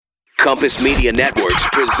Compass Media Networks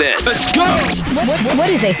presents. Let's go! What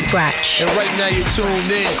is a scratch? And right now you're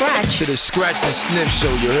tuned in Scratch. to the Scratch and Sniff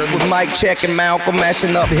Show, you heard me? With Mike Check and Malcolm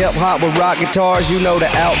mashing up hip-hop with rock guitars, you know the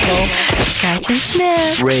outcome. Scratch and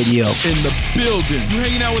Sniff Radio. In the building. You're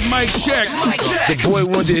hanging out with Mike Check. The boy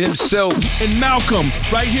Wonder himself. And Malcolm,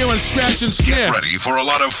 right here on Scratch and Sniff. Get ready for a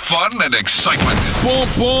lot of fun and excitement. Boom,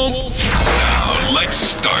 boom. Now, let's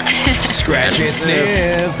start. Scratch and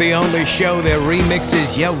Sniff, the only show that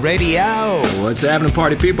remixes your radio. What's happening,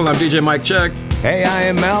 party people? I'm DJ Mike Check. Hey, I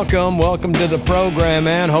am Malcolm. Welcome to the program,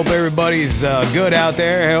 man. Hope everybody's good out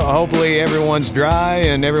there. Hopefully everyone's dry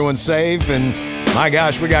and everyone's safe. And my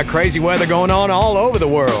gosh, we got crazy weather going on all over the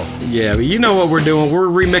world. Yeah, but you know what we're doing. We're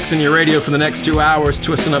remixing your radio for the next 2 hours,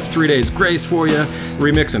 twisting up 3 Days Grace for you,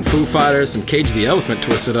 remixing Foo Fighters, and Cage the Elephant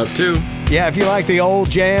twisted up too. Yeah, if you like the old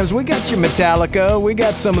jams, we got your Metallica. We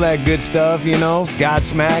got some of that good stuff, you know,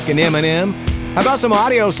 Godsmack and Eminem. How about some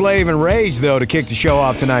Audio Slave and Rage, though, to kick the show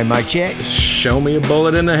off tonight, Mike Check? Show me a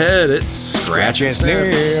bullet in the head. It's Scratch and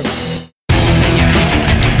Sniff.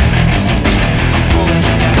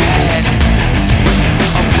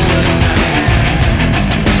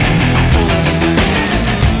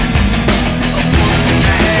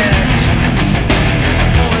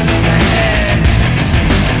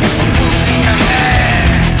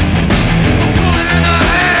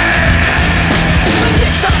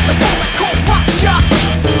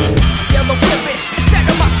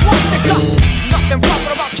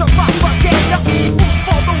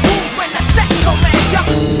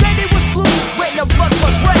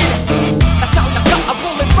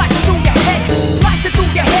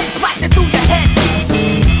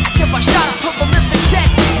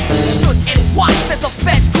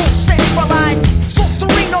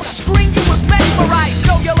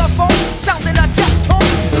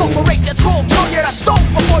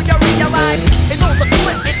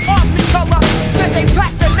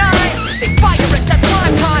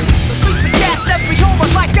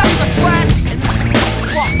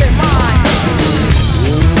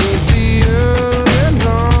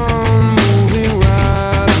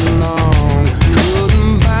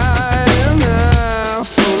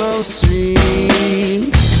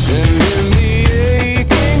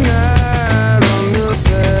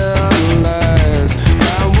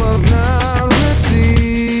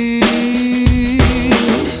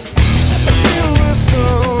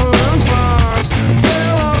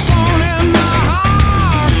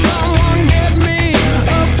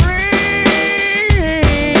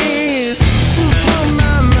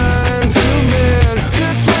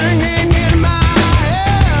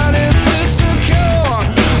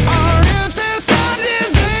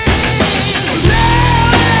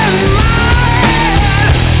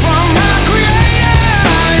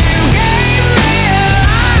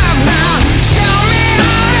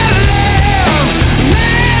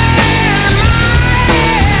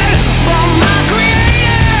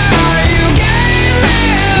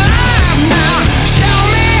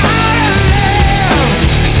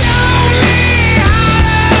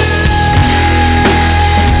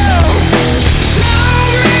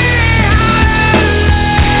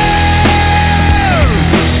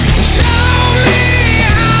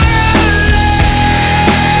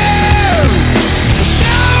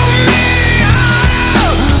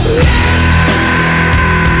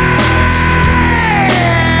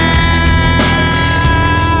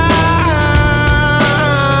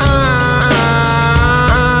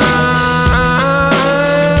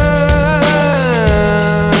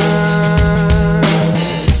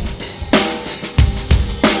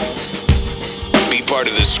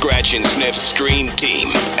 Scratch and Sniff Stream Team,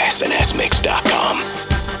 SNSMix.com.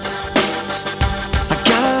 I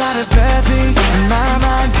got a lot of bad things in my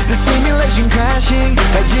mind. The simulation crashing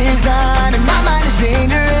by design, and my mind is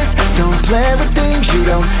dangerous. Don't play with things you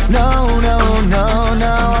don't know, no, no,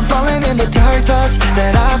 no. I'm falling into dark thoughts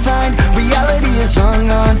that I find. Reality is hung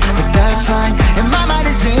on, but that's fine. And my mind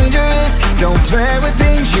is dangerous. Don't play with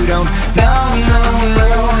things you don't know, no,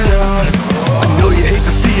 no, no. I know you hate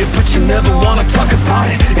to see it, but you never wanna talk about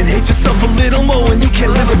it. And hate yourself a little more when you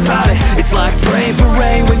can't live without it. It's like praying for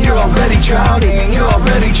rain when you're already drowning. You're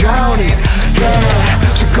already drowning,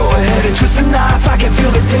 yeah. So go ahead and twist the knife, I can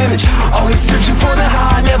feel the damage. Always searching for the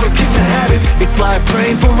high, never get the habit. It's like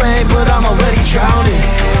praying for rain, but I'm already drowning.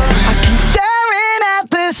 I keep staring at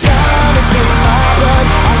the sun, it's in my blood.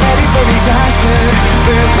 I'm ready for disaster.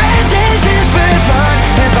 We're repetitions for fun.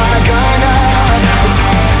 Have I gone up? It's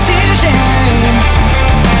too shame.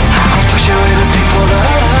 I'll push away the people that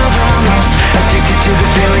I love the most. Addicted to the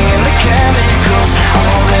feeling and the chemicals. I'm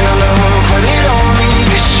holding on to hope, but it only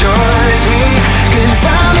destroys me. 'Cause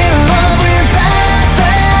I'm in love with bad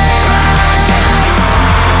things.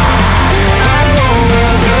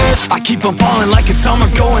 I keep on falling like it's summer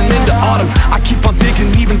going into autumn. I keep on digging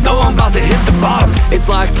even though I'm about to hit the bottom. It's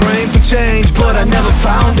like praying for change, but I never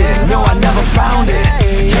found it. No, I never found it.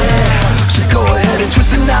 Yeah, so go ahead and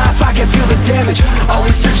twist the knife, I can feel the damage.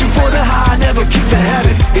 Always searching for the high, never keep the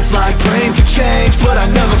habit. It's like praying for change, but I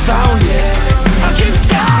never found it. I keep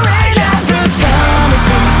staring at the sun, it's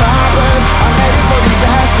in my blood. I'm ready for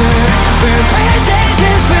disaster. We're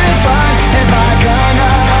plantations, we're fun. Have I gone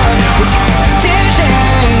on? It's dear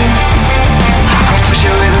shame. I'll push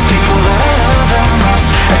away the people that I love the most.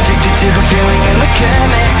 Addicted to the feeling and the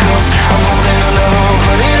chemicals. I'm holding on to hope,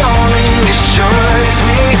 but it only destroys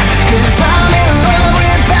me. 'Cause I'm in love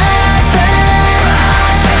with bad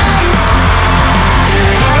things.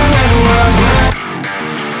 I'm in love with.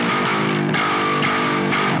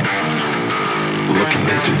 Looking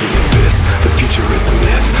into the abyss, the future is a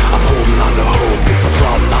myth. I'm holding on to hope, it's a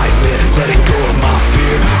problem I admit. Letting go of my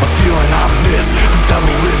fear, a feeling I miss. The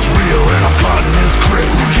devil is real and I'm caught in his grip.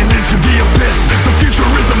 Looking into the abyss, the future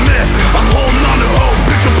is a myth. I'm holding on to hope,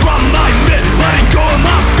 it's a problem I admit. Letting go of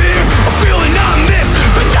my fear, a feeling I miss.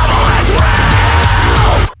 The devil is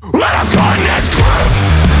real and I'm caught in his grip.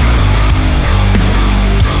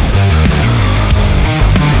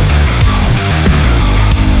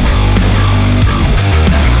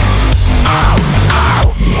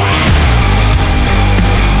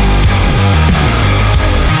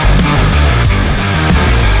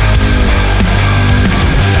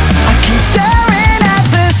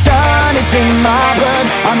 It's in my blood,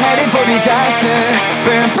 I'm headed for disaster.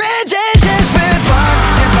 Burn bridges just for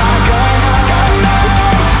fun. If I gonna, it's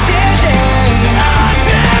dear shame.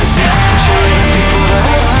 Push away the people that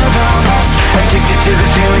I love the most. Addicted to the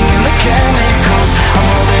feeling and the chemicals. I'm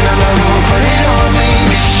holding on to hope, but it only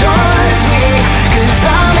destroys me. 'Cause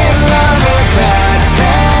I'm in love with bad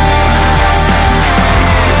things.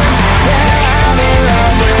 Yeah, I'm in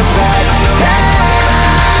love with bad things.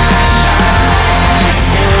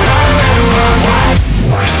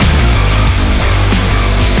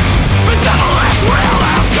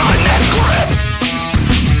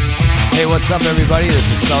 Hey, what's up, everybody?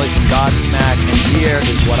 This is Sully from Godsmack, and here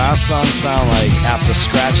is what our songs sound like after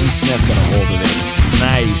Scratch and Sniff got a hold of it.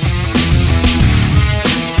 Nice.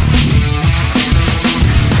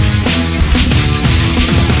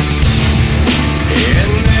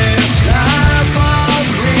 In this life of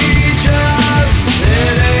me just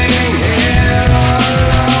sitting here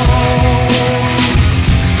alone.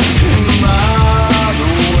 By the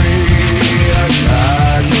way, I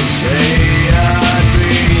tried to say I'd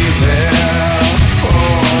be there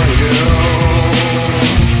for you.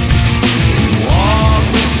 Walk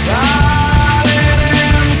beside an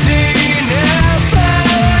empty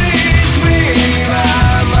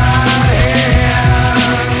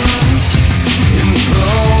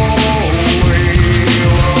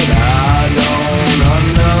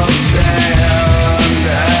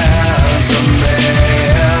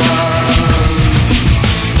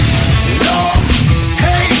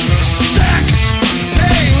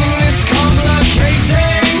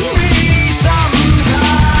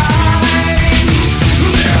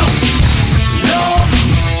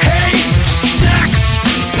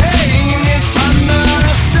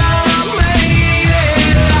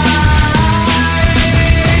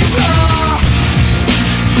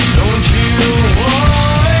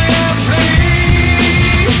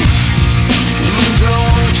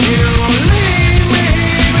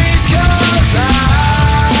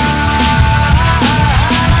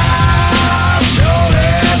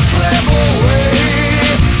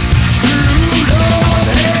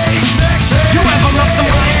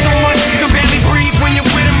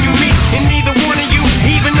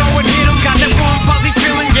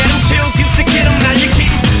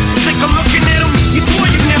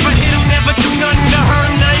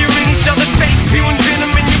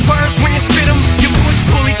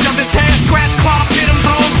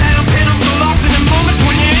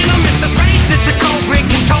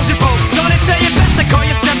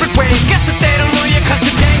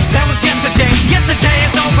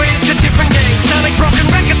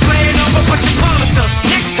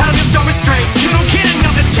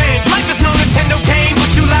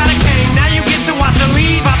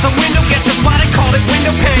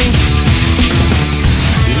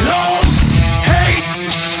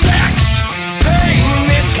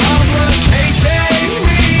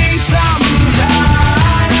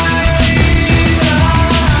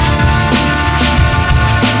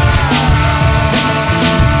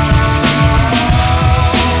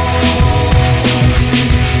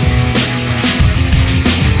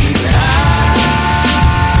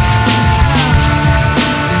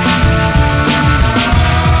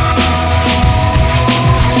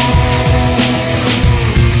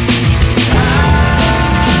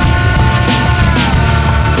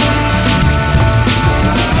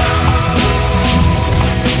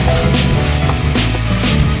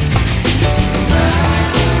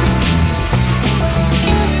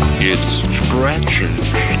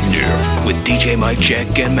with DJ Mike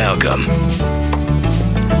Check and Malcolm.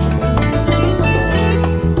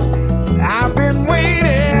 I've been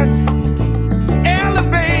waiting,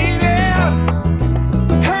 elevated,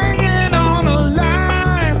 hanging on a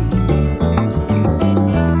line.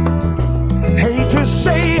 Hate to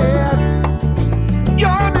say it,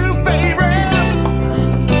 your new favorites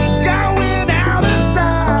going out of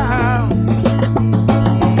style.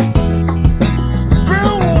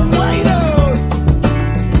 Through waiters,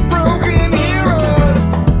 broken heroes,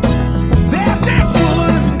 they're just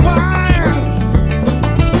wooden wires.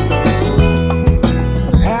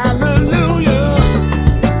 Hallelujah,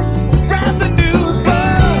 spread the news,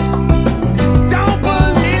 but don't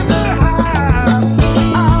believe the hype.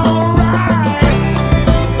 Alright,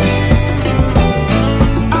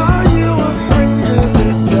 are you afraid of the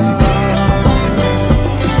dark?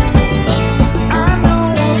 I know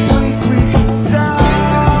a place we can start.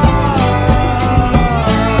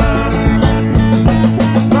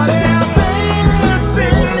 But if this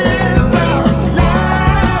is our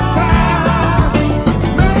last time,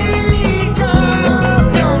 make up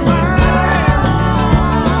your mind.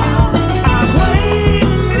 I've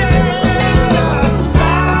waited a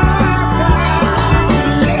lifetime to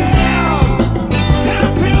live. It's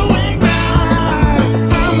time to ignite.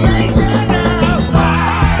 I'm making a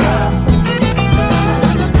fire.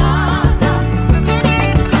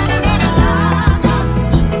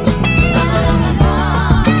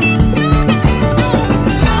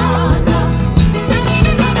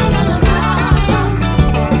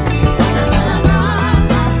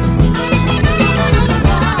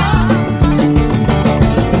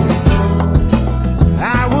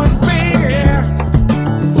 I was there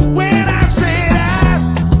when I said I'd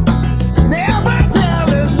never tell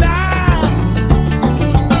a lie.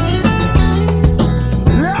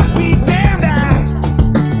 Love be damned, I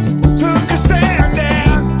took a stand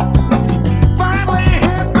and finally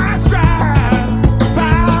hit my stride.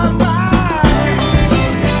 Bye-bye.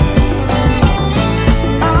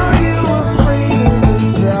 Are you afraid of the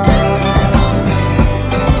dark?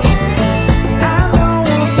 I know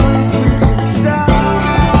a place we can start.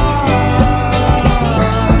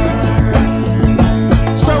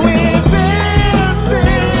 So if this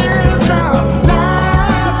is our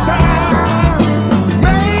last time,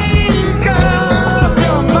 make up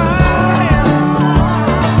your mind.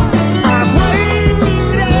 I've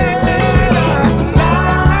waited a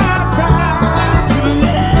lifetime to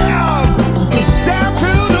live. It's down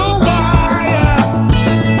to the wire.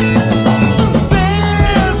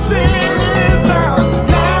 This is our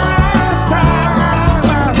last time.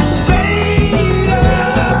 I've made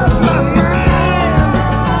up my mind.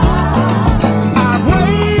 I've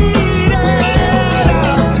waited a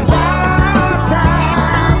lifetime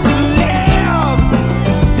to live.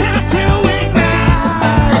 It's time to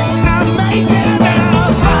ignite. I'm making a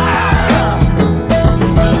fire.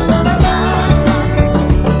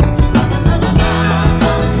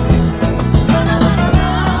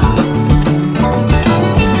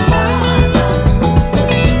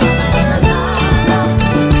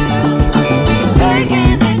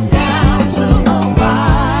 Taking it down to the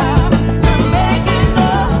wire. I'm making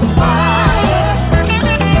a fire.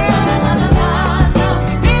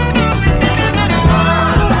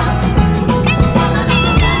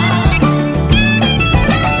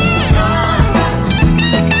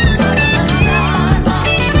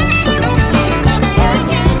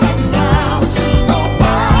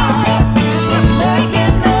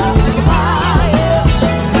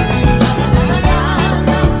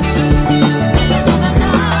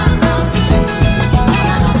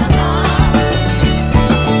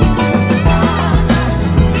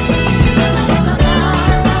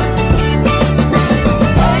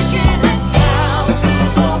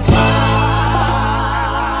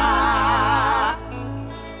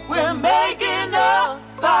 We're making a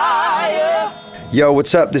fire. Yo,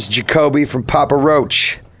 what's up? This is Jacoby from Papa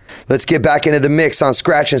Roach. Let's get back into the mix on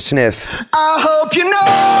Scratch and Sniff. I hope you know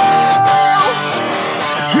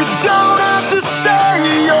you don't have to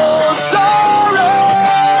say you're sorry.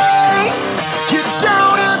 You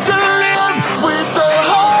don't have to live with the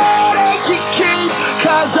heartache you keep,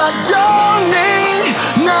 'cause I don't need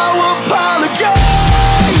no apologies.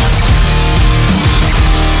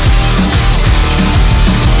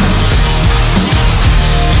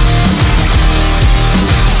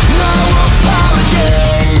 No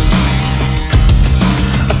apologies.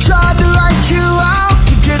 I tried to write you out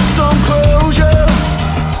to get some closure.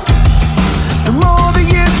 The more the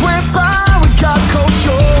years went by, we got cold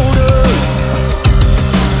shoulders.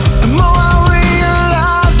 The more I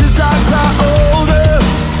realized as I got older,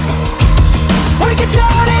 we could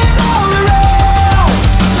turn it all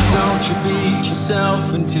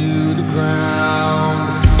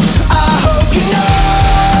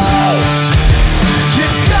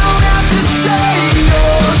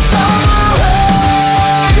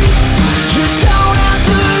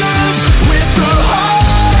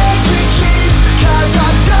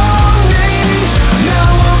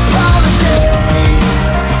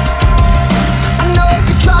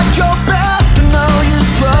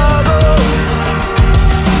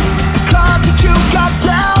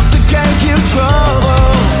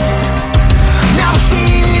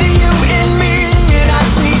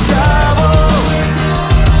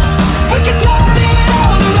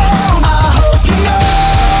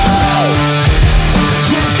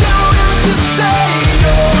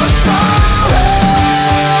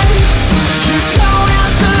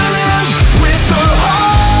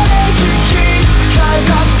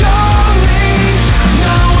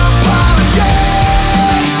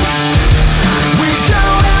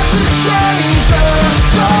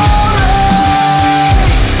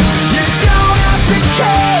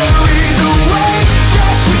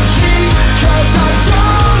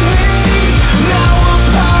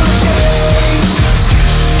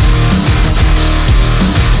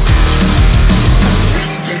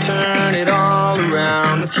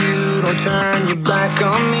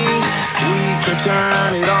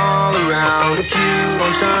turn it all around. If you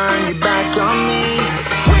don't turn your back on me,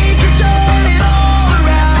 we can turn it all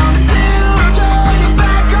around. If you don't turn your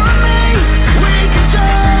back on me, we can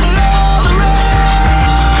turn it all around.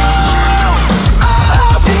 I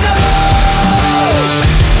hope you know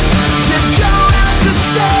you don't have to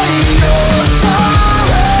say you're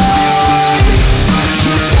sorry.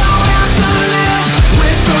 You don't have to live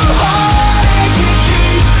with the heartache you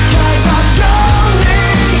keep, 'cause I don't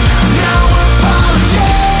need no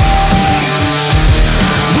apologies.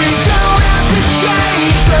 We don't have to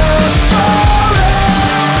change the story.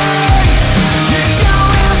 You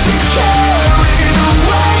don't have to carry the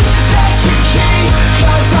weight that you keep,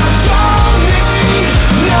 'cause I don't need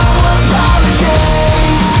no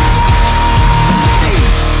apologies.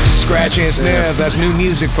 Scratch and Sniff, that's new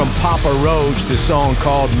music from Papa Roach, the song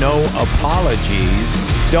called No Apologies.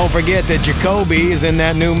 Don't forget that Jacoby is in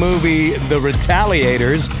that new movie, The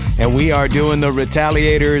Retaliators, and we are doing the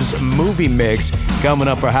Retaliators movie mix coming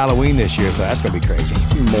up for Halloween this year, so that's going to be crazy.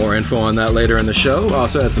 More info on that later in the show.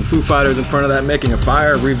 Also had some Foo Fighters in front of that, Making a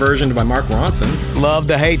Fire, reversioned by Mark Ronson. Love,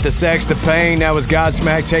 the Hate, the Sex, the Pain, that was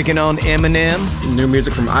Godsmack taking on Eminem. New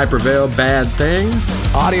music from I Prevail, Bad Things.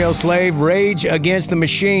 Audio Slave, Rage Against the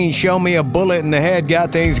Machine, Show Me a Bullet in the Head,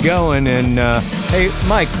 got things going. And, hey,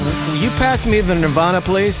 Mike, will you pass me the Nirvana,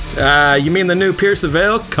 please? You mean the new Pierce the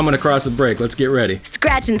Veil? Coming across the break. Let's get ready.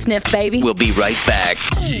 Scratch and Sniff, baby. We'll be right back.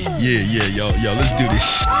 Yo, let's do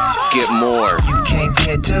this. Get more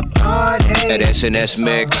at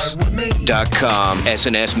snsmix.com.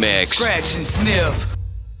 SNS Mix. Scratch and Sniff.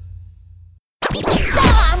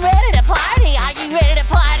 I'm ready to party. Are you ready to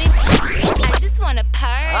party? I just want to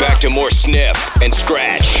party. Back to more Sniff and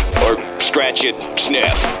Scratch. Or Scratch it,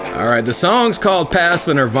 Sniff. All right, the song's called Past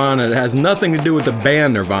the Nirvana. It has nothing to do with the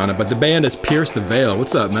band Nirvana, but the band is Pierce the Veil.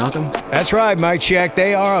 What's up, Malcolm? That's right, Mike Check.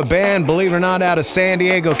 They are a band, believe it or not, out of San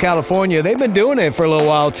Diego, California. They've been doing it for a little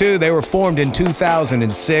while, too. They were formed in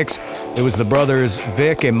 2006. It was the brothers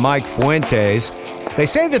Vic and Mike Fuentes. They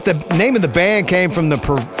say that the name of the band came from the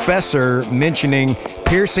professor mentioning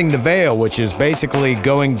piercing the veil, which is basically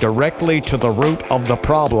going directly to the root of the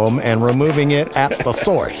problem and removing it at the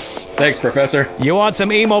source. Thanks, Professor. You want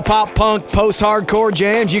some emo pop punk post-hardcore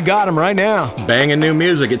jams? You got them right now. Banging new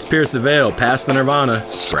music. It's Pierce the Veil, Past the Nirvana.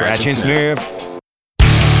 Scratch and Sniff.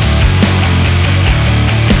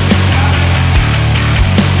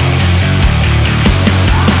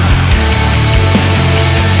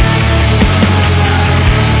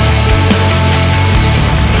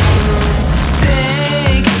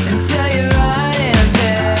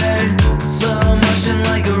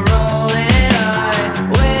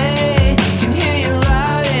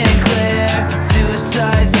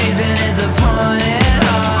 Season is upon it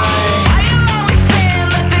high. I am always saying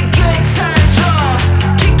let the good times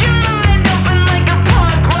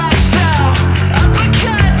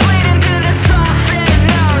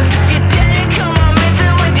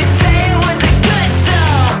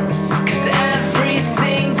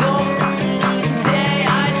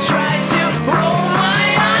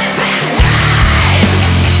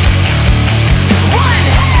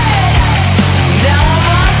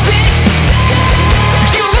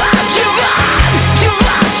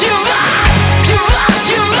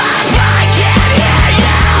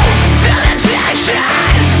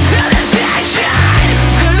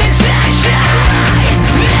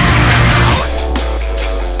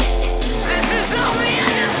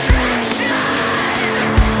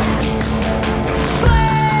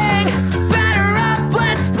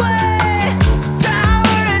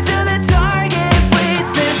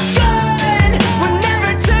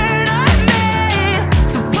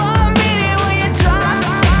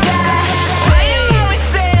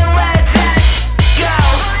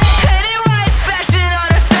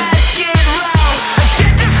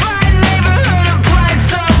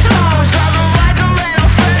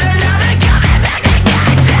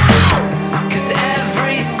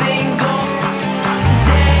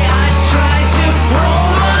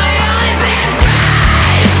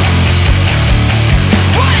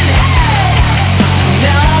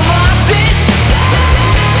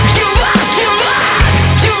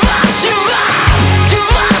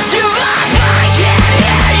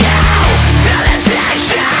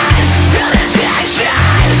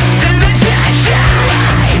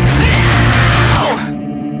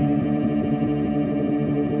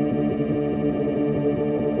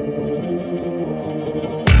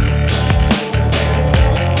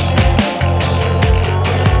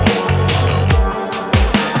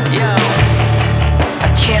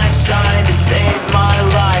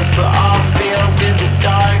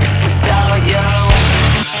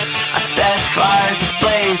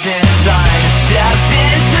stepped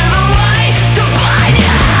into the light to blind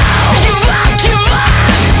you. Give up, give up,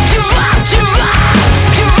 give up, give up,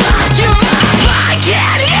 give up, give up. I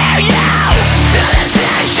can't hear you. Feel the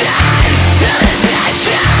tension, feel the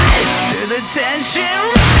tension, feel the tension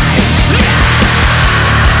right now.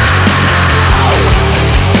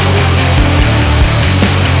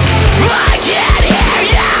 I can't hear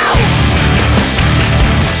you.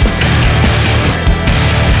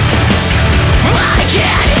 I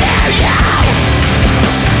can't hear you.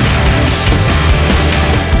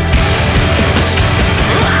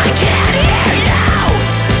 I can't hear you.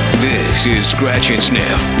 This is Scratch and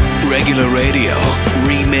Sniff, regular radio,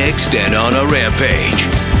 remixed and on a rampage.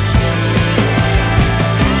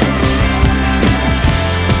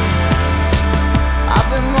 I've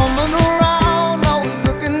been roaming around, always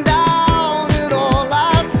looking down at all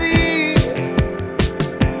I see.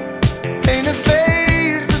 Painted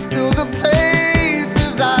faces fill the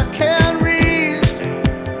places I can't reach.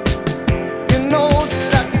 You know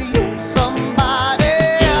that I could use somebody.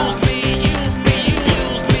 Use me, use me,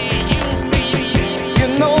 use me, use me. You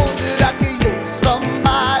know that I could use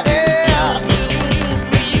somebody. Use me, use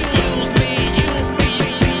me, use me, use me.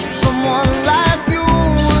 Someone like you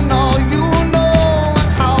and all you know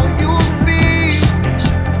and how you speak.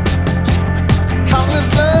 Countless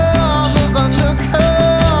lovers under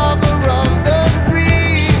cover of the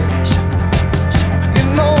street. You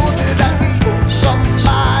know that I could use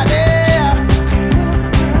somebody.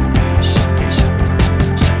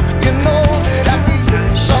 You know that I could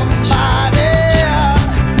use somebody.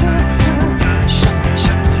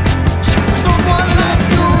 Someone like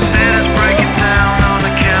you. Let's break it down on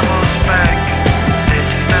the camel's back. They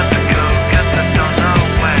just have to go, guess I don't know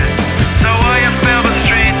where. So while you fill the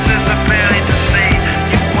streets, there's a feeling to see.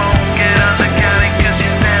 You won't get undercounting cause you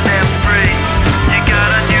stand there free. You got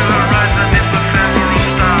a new horizon, it's ephemeral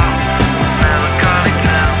style. Melancholy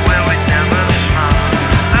town where we never smile.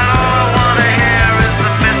 And all I wanna hear is the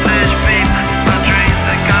message beep. My dreams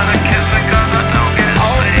are gonna kiss it cause I don't get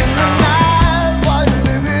sleep. Night while you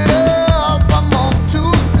live it up, I'm off to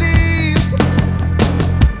sleep.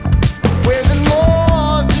 Waiting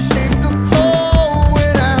more to shape the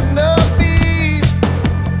poet and the beat.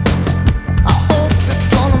 I hope it's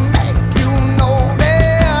gonna make you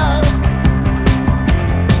notice.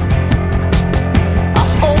 I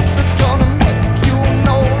hope it's gonna make you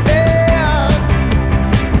notice.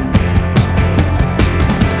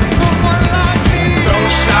 Someone like me.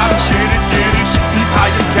 Don't stop, get it, get it. Keep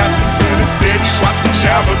higher captains in it steady. Watch me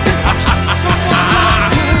navigate.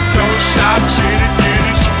 Don't stop, get it, get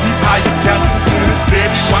it. Keep higher captains in it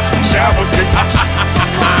steady. Watch me navigate.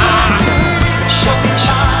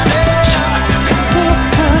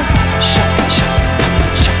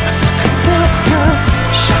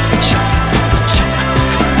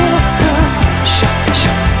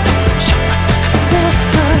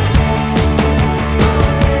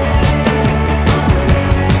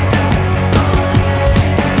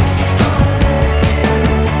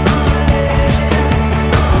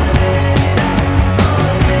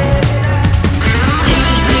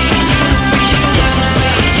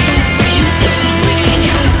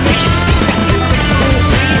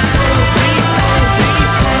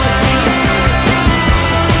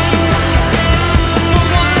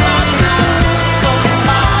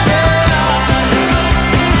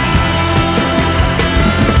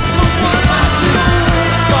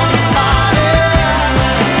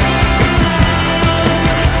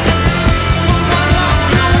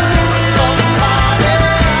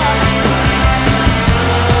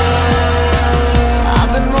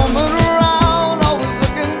 I've been roaming around, always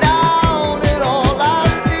looking down at all I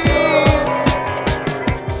see.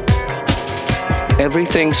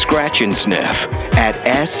 Everything Scratch and Sniff at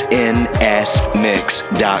snsmix.com.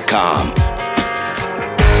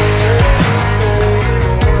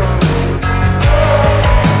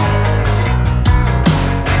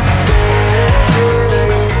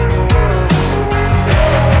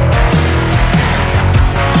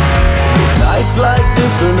 Nights like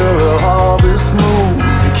this under a harvest moon.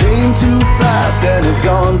 It came too fast and it's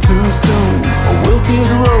gone too soon. A wilted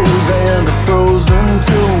rose and a frozen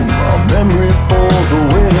tomb. A memory for the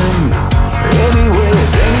win.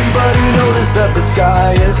 Anyways, anybody notice that the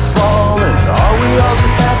sky is falling? Are we all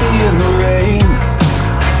just happy in the rain?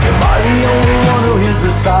 Am I the only one who hears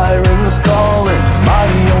the sirens calling? Am I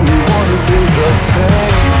the only one who feels the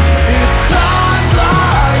pain? It's times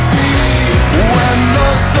like these when the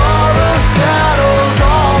sorrow shadows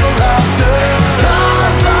all the laughter.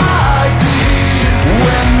 Times like these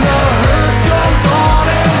when the hurt goes on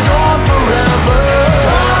and on forever.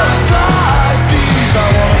 Times like these I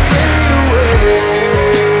wanna fade away.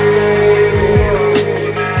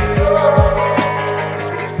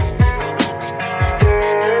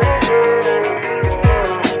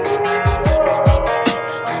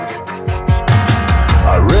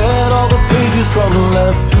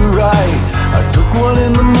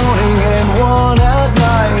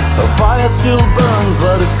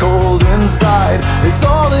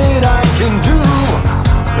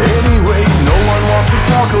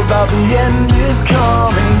 end is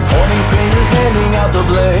coming. Pointing fingers, handing out the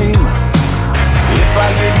blame. If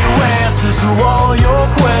I give you answers to all your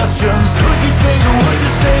questions, could you change or would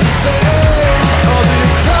you stay the same? 'Cause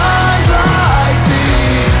it's times like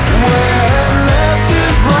these when left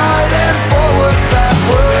is right and forward's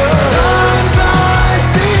backwards. Times like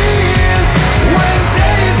these when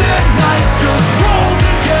days and nights just roll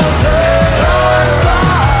together. Times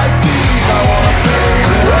like these I wanna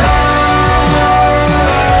fade away.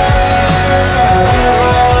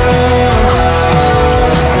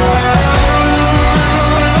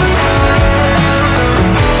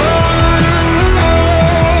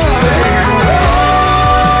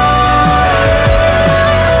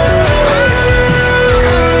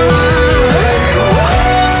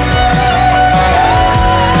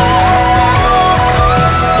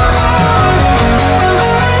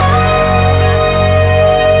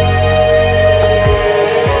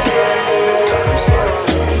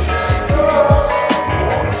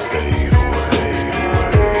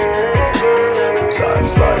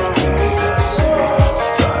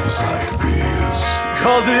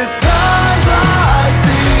 Cause it's times like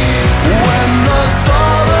these when the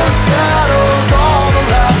sorrow shadows all the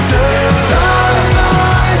laughter. Times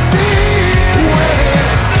like these when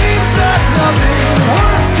it seems that nothing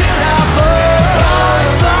worse can happen.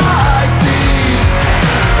 Times like these,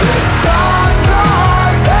 it's times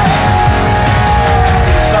like these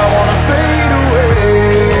I wanna fade away.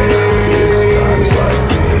 It's times like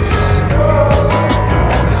these I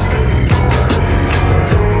wanna fade away.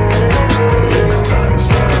 It's times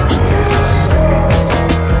like these.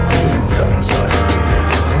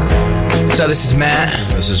 So this is Matt.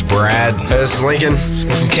 This is Brad. This is Lincoln.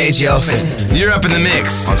 We're from Cage the Elephant. You're up in the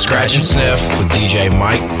mix on Scratch and Sniff with DJ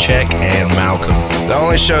Mike Check and Malcolm. The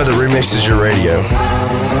only show that remixes your radio.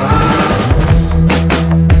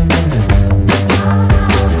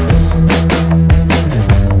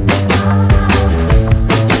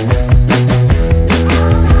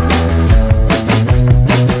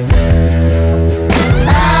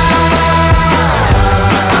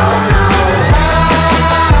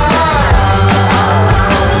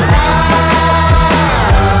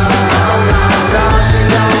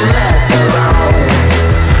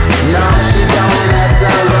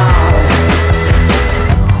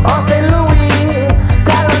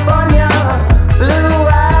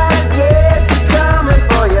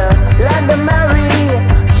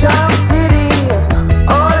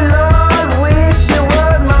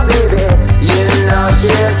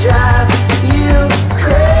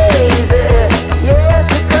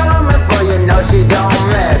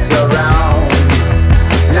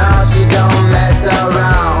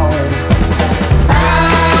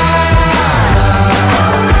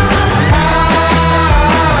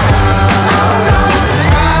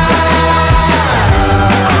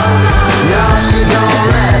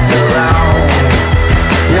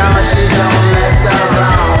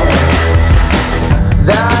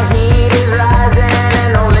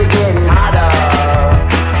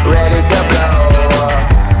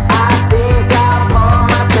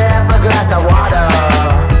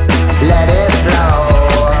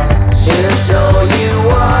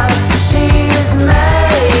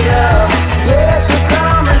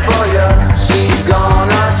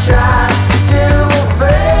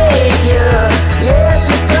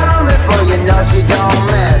 She don't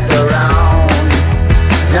mess around.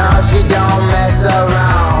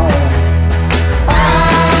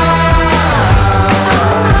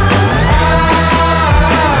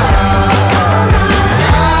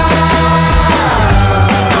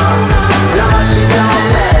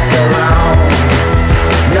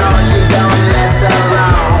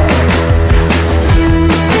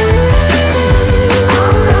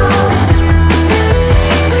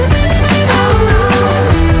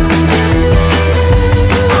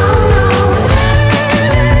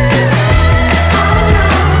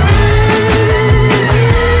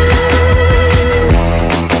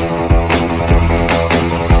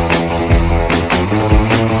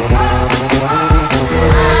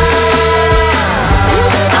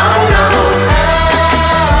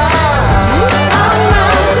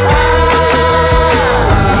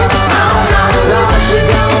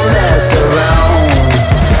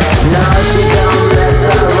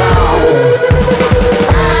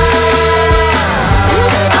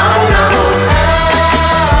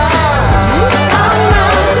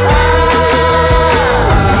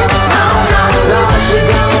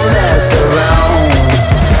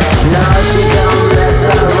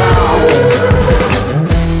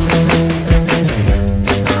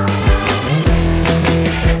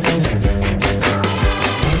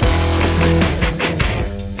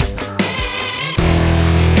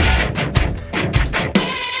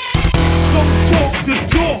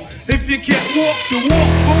 If you can't walk the walk,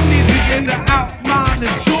 only begin to outline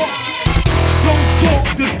and talk. Don't talk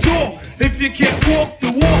the talk. If you can't walk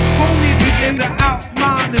the walk, only begin to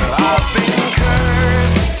outline and talk. I've been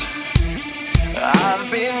cursed,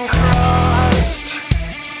 I've been crossed,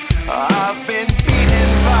 I've been beaten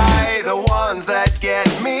by the ones that get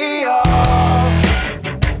me off.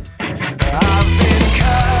 I've been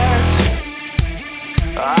cut,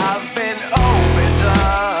 I've been opened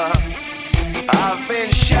up, I've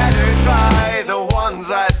been shattered by the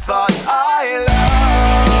ones I thought I loved.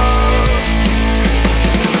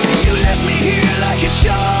 You left me here like a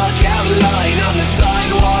chalk outline on the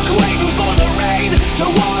sidewalk, waiting for the rain to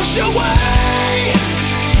wash away,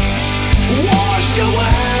 wash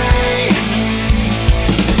away.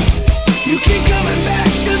 You keep coming back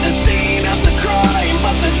to the scene of the crime,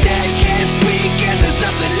 but the dead can't speak and there's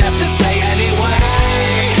nothing left to say anyway.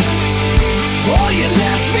 All you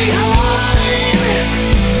left behind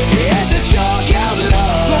is a chalk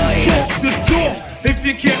outline. Don't talk the talk. If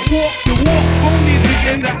you can't walk the walk, only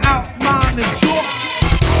begin to outline and talk.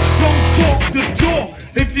 Don't talk the talk.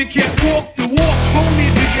 If you can't walk the walk, only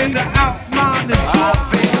begin to outline and talk.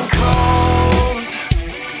 I've been cold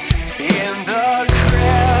in the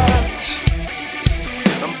crypt,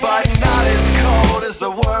 but not as cold as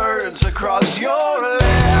the words across your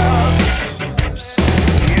lips.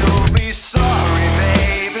 You'll be sorry,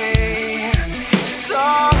 baby,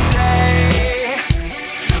 someday,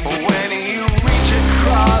 when you reach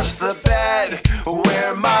across the bed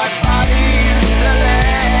where my body used to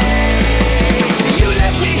lay. You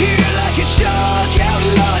left me here like a chalk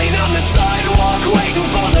outline on the sidewalk, waiting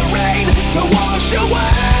for the rain to wash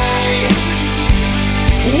away,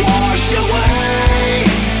 wash away.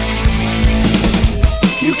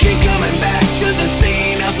 You keep coming back to the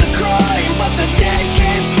scene of the crime, but the dead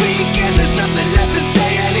can't speak and there's nothing left to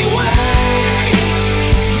say anyway.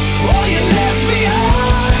 All you left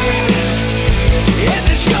behind is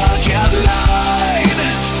a chalk outline.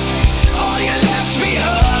 All you left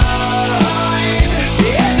behind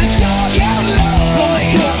is a chalk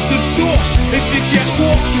outline. Don't talk the talk. If you can't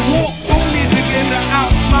walk the walk, only begin to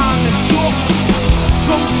outline and talk.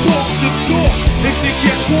 Don't talk the talk. If you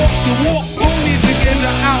can't walk the walk, only begin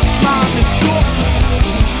to outline and talk.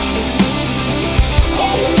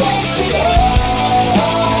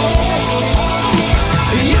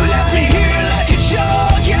 You left me here like a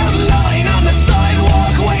chalk outline on the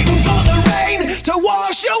sidewalk, waiting for the rain to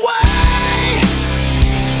wash away,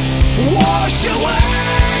 wash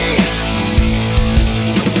away.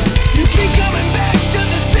 You keep coming back to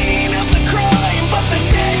the scene of the crime, but the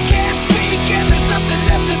dead can't speak and there's nothing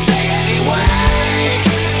left to say anyway.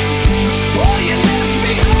 All you left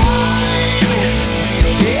behind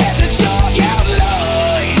is a chalk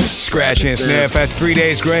outline. Scratch and sniff. That's 3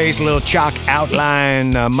 Days Grace, a little chalk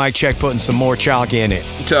outline. Mike Check putting some more chalk in it.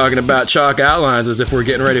 Talking about chalk outlines as if we're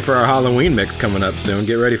getting ready for our Halloween mix coming up soon.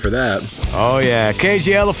 Get ready for that. Oh, yeah. Cage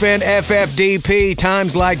the Elephant, FFDP,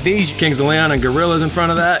 times like these. Kings of Leon and Gorillas in front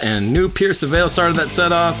of that, and New Pierce the Veil started that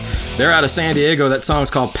set off. They're out of San Diego. That song's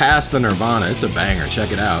called Past the Nirvana. It's a banger.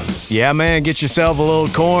 Check it out. Yeah, man, get yourself a little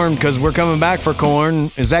corn because we're coming back for corn.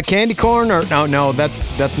 Is that candy corn or no?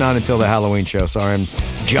 That's not until the Halloween show. Sorry, I'm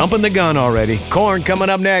jumping the gun already. Corn coming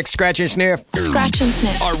up next. Scratch and sniff. Scratch and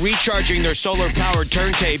sniff. Are recharging their solar-powered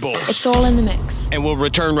turntables. It's all in the mix. And we'll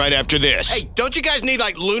return right after this. Hey, don't you guys need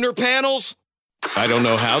like lunar panels? I don't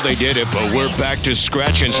know how they did it, but we're back to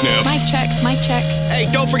Scratch and Sniff. Mic check, mic check. Hey,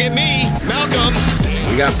 don't forget me, Malcolm.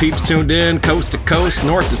 We got peeps tuned in, coast to coast,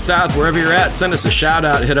 north to south, wherever you're at. Send us a shout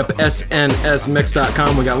out. Hit up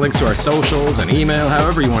snsmix.com. We got links to our socials and email,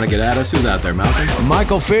 however you want to get at us. Who's out there, Malcolm?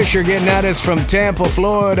 Michael Fisher getting at us from Tampa,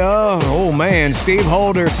 Florida. Oh, man. Steve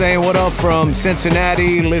Holder saying what up from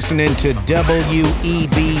Cincinnati, listening to WEBN.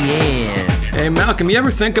 Hey, Malcolm, you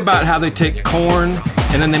ever think about how they take corn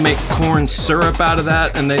and then they make corn syrup out of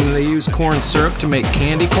that, and then they use corn syrup to make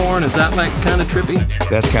candy corn? Is that like kind of trippy?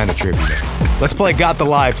 That's kind of trippy, man. Let's play Got the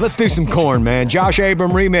Life. Let's do some corn, man. Josh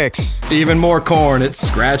Abram remix. Even more corn. It's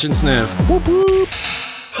Scratch and Sniff. Whoop, whoop.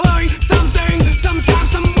 Hey, something, sometime,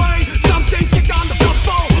 some way, something kicked on the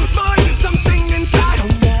football line, something inside I'll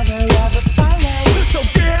never ever follow. So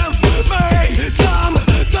give me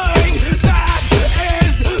something that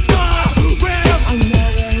is the real I'll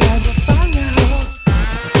never ever follow.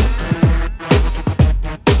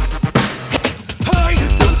 Hey,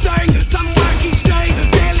 something, some wacky state,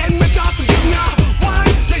 dealing with nothing, you know why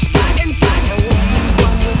they sat inside the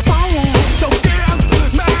one will follow. So give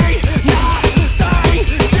me nothing that is the real.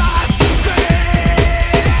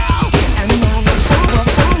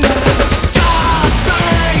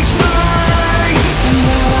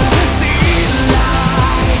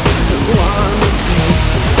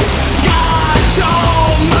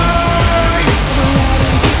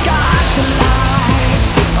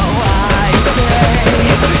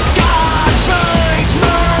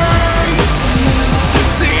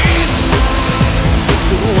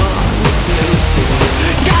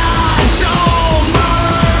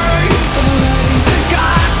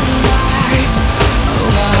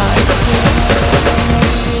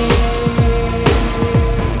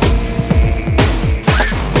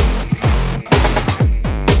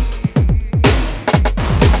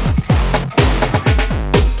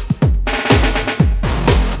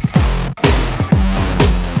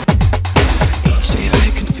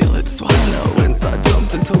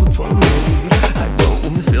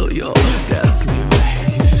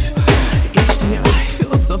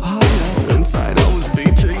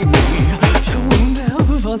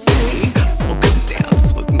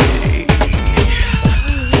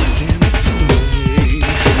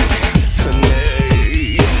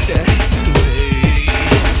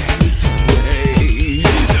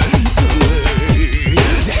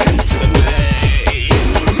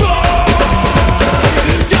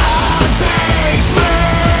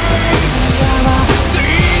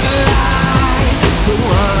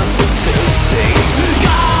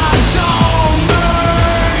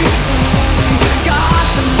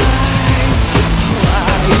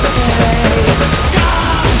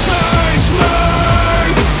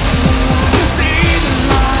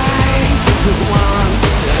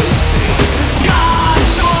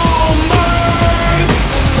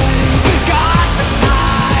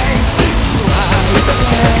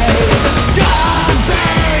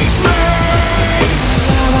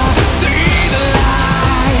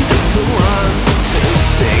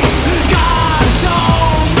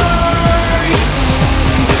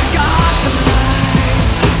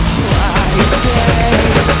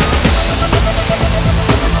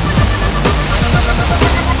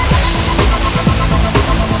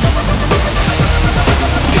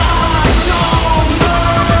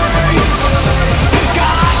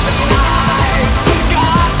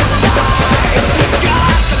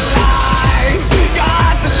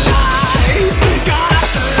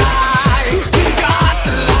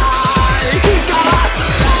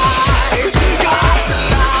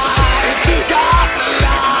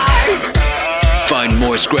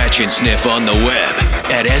 Scratch and Sniff on the web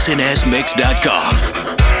at snsmix.com.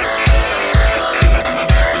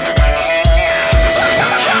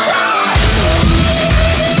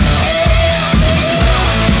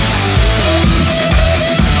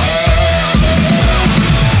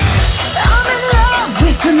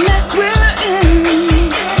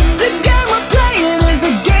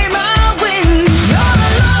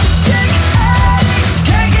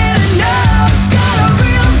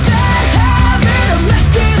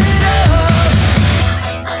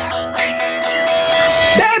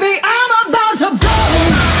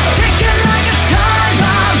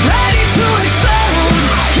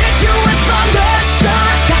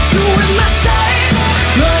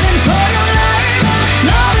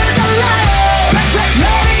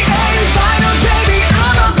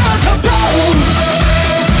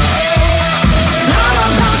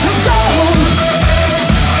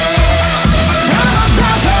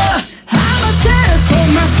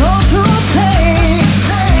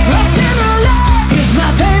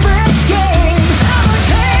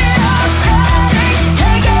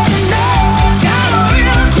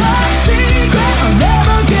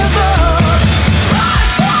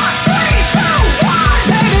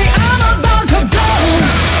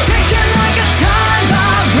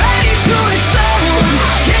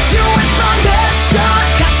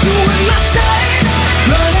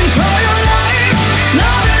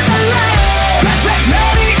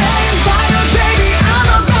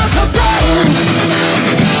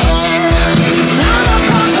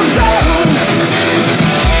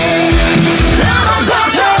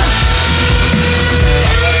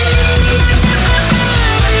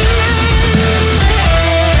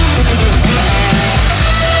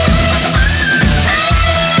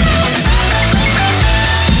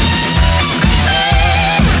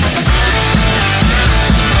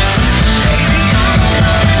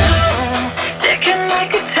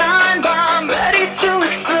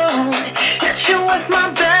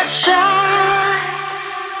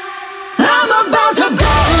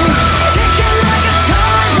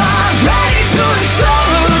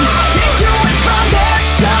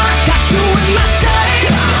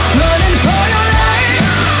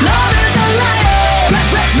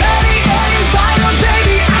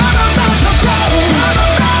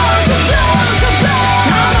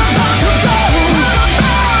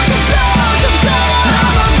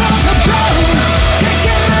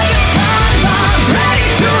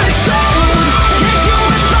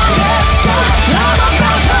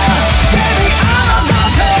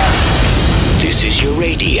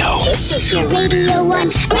 This is your Radio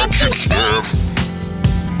 1 Scratch and Sniff.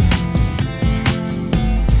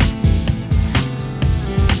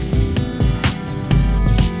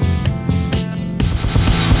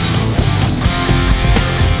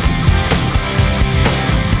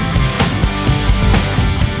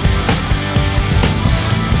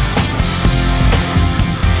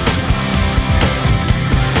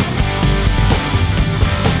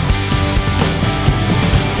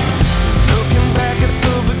 Looking back at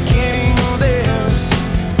the beginning, there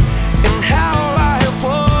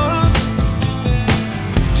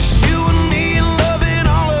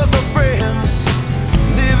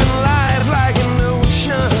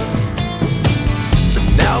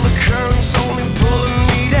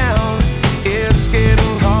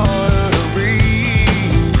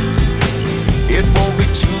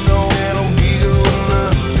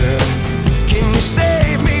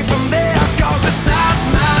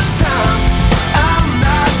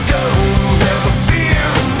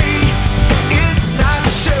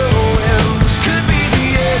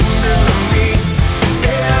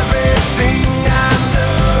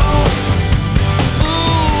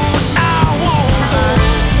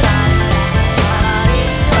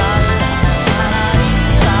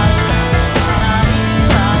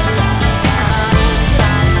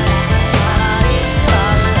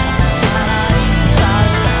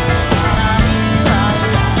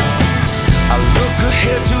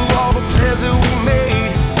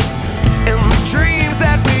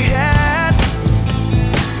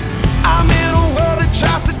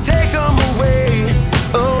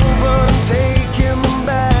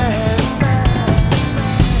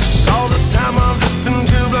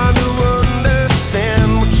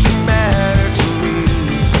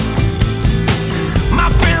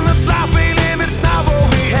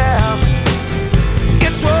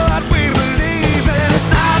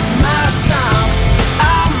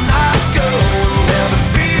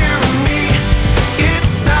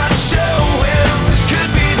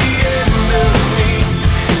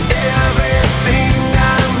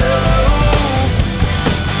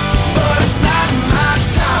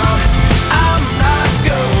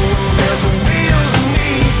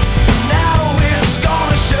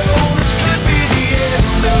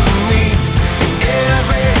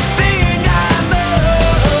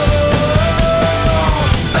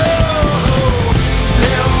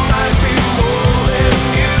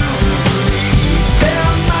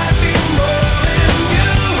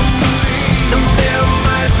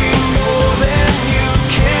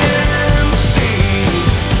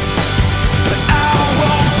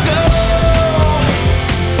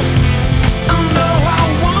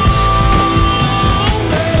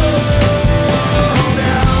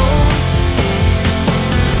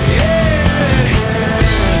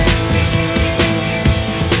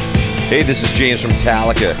Hey, this is James from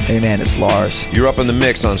Metallica. Hey man, it's Lars. You're up in the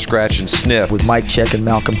mix on Scratch and Sniff with Mike Check and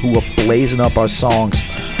Malcolm, who are blazing up our songs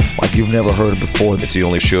like you've never heard it before. It's the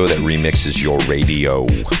only show that remixes your radio.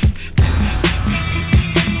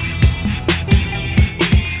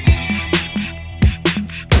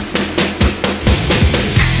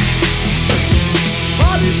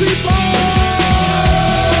 Party people!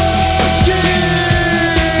 Yeah!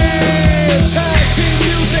 Tag team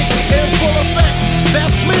music in full effect.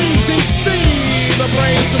 That's me, DC, the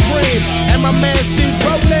brain supreme. And my man Steve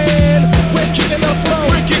Ronan. We're kicking the flow.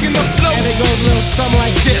 We're kicking the flow. And it goes a little something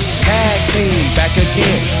like this. Tag team, back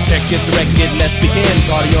again. Check it, direct it, let's begin.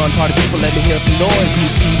 Party on, party people, let me hear some noise.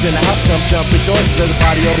 DC's in the house, jump, jump, rejoice. There's a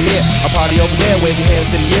party over here, a party over there. Wave your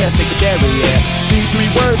hands in the air, shake the dairy, yeah. These three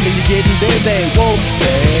words mean you're getting busy. Whoa,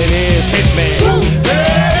 there it is, Hitman. Woo,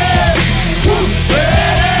 there it is. Woo,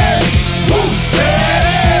 there it is. Woo, there it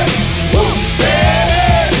is. Woo, there it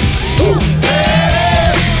is. Woo, there it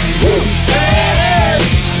is. Woo, there it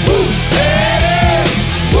is. Woo, there it is.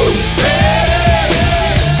 Woo, there it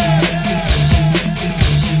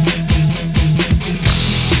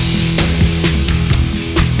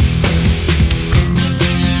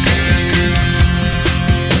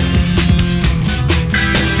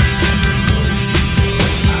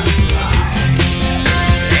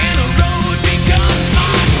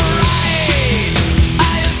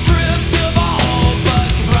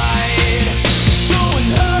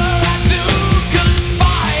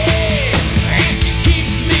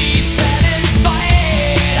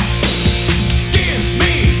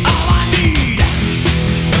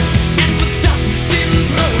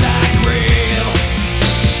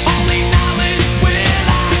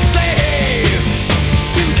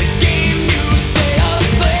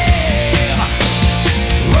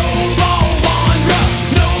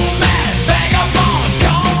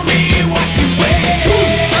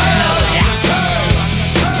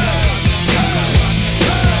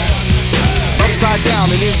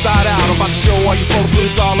inside out. I'm about to show all you folks what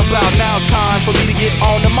it's all about. Now it's time for me to get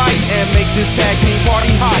on the mic and make this tag team party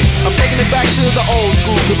hype. I'm taking it back to the old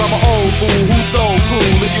school, cause I'm an old fool who's so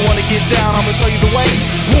cool. If you wanna get down, I'm gonna show you the way.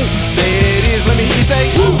 Woo, there it is, let me hear you say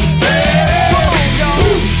woo, there it is. Come on, y'all.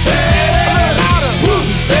 Woo, there it is. A little louder. Woo,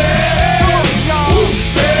 there it is. Come on, y'all. Woo,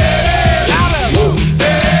 there it is. Louder. Woo,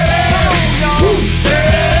 there it is. Come on, y'all. Woo, there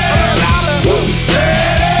it is. A little louder. Woo, there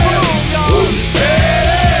it is. Come on, y'all. Woo, there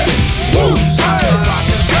it is. Woo,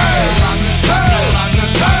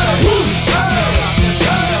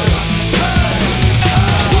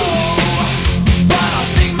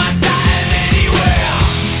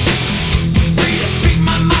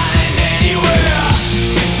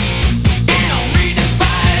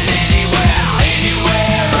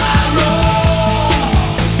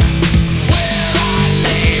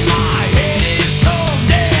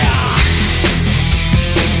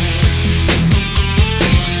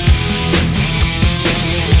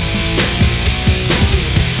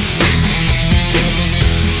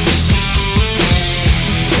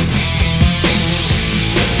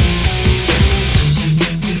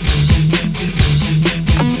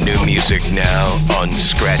 music now on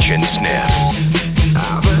Scratch and Sniff.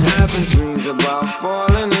 I've been having dreams about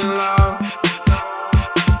falling in love.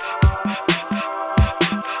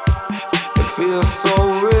 It feels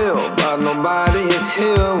so real, but nobody is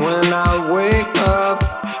here when I wake up.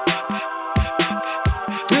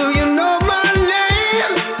 Do you know my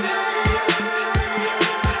name?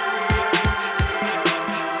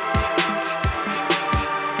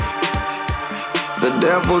 The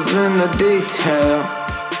devil's in the detail.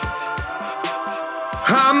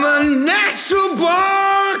 I'm a natural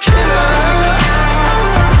born killer.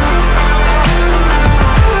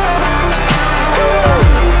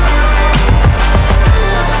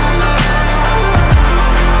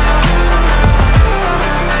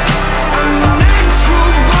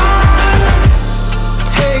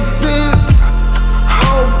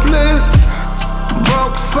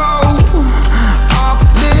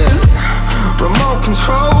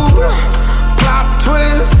 Control, plot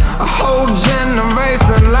twist, a whole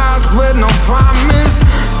generation lost with no promise.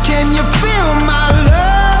 Can you feel my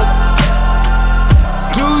love?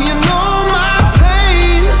 Do you know my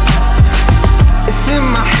pain? It's in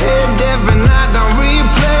my head every night. I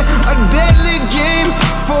replay a deadly game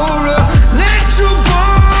for a natural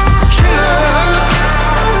born killer.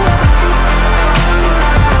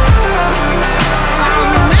 I'm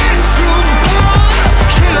a natural born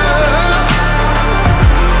killer.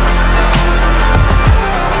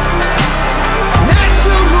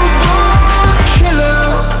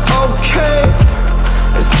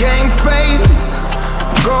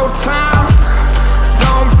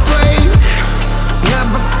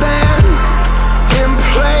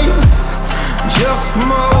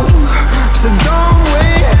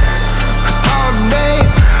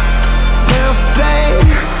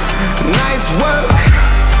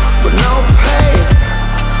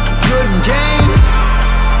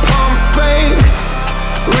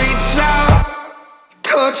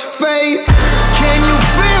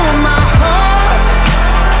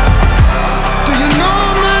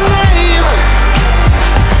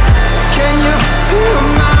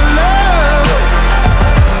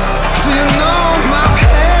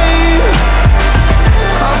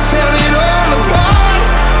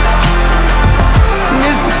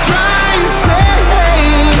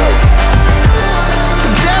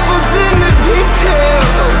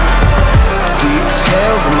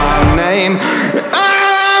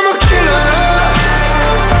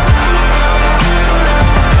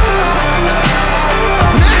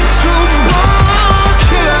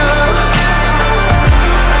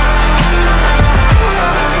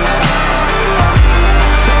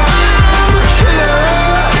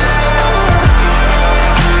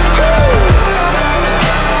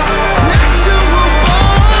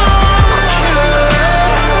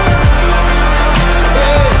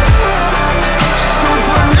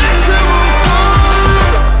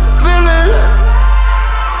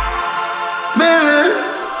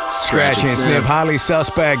 Scratch and Sniff, Highly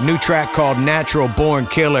Suspect, new track called Natural Born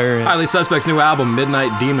Killer. Highly Suspect's new album,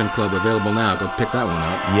 Midnight Demon Club, available now. Go pick that one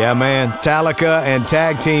up. Yeah, man. Talica and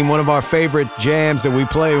Tag Team, one of our favorite jams that we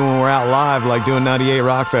play when we're out live, like doing 98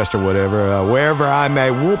 Rockfest or whatever. Wherever I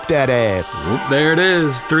may whoop that ass. Whoop, there it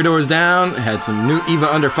is. 3 Doors Down had some new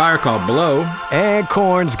Eva Under Fire called Below. And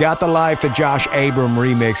Korn's Got the Life, the Josh Abram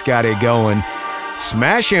remix, got it going.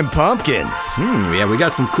 Smashing Pumpkins. Yeah, we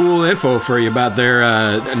got some cool info for you about their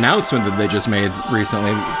announcement that they just made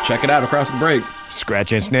recently. Check it out across the break.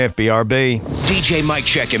 Scratch and Sniff, BRB. DJ Mike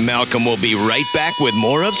Check and Malcolm will be right back with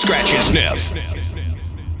more of Scratch and Sniff.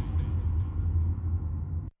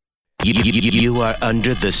 You are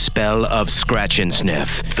under the spell of Scratch and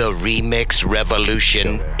Sniff. The remix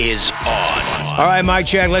revolution is on. All right, Mike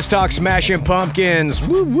Check, let's talk Smashing Pumpkins.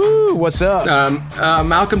 Woo woo, what's up?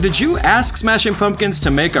 Malcolm, did you ask Smashing Pumpkins to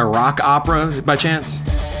make a rock opera by chance?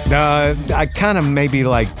 I kind of maybe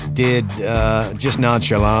did just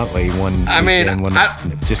nonchalantly one.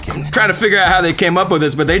 Just kidding. I'm trying to figure out how they came up with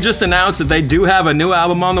this, but they just announced that they do have a new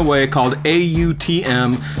album on the way called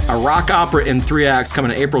AUTM, a rock opera in 3 acts coming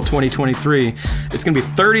in April 2023. It's going to be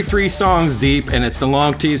 33 songs deep, and it's the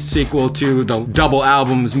long-teased sequel to the double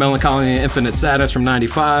albums Melancholy and Infinite Sadness from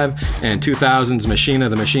 95 and 2000's Machina,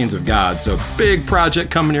 the Machines of God. So big project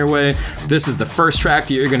coming your way. This is the first track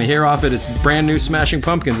that you're going to hear off it. It's brand new Smashing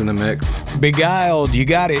Pumpkins in the mix. Beguiled, you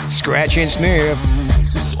got it. Scratch and Sniff.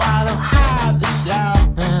 So swallow hard the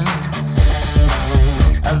serpents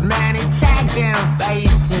of many tags and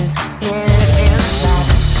faces hid in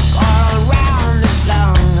dust. All around this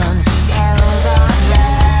long undealt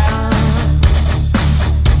land.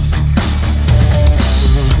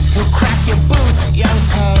 You crack your boots, young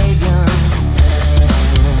pagans,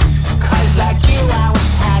 'cause like you I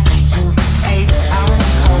was hatched to tape's own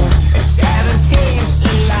code. At 17's a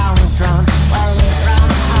long drawn way from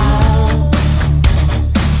home.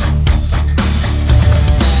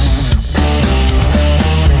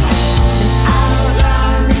 And I'll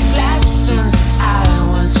learn these lessons. I'll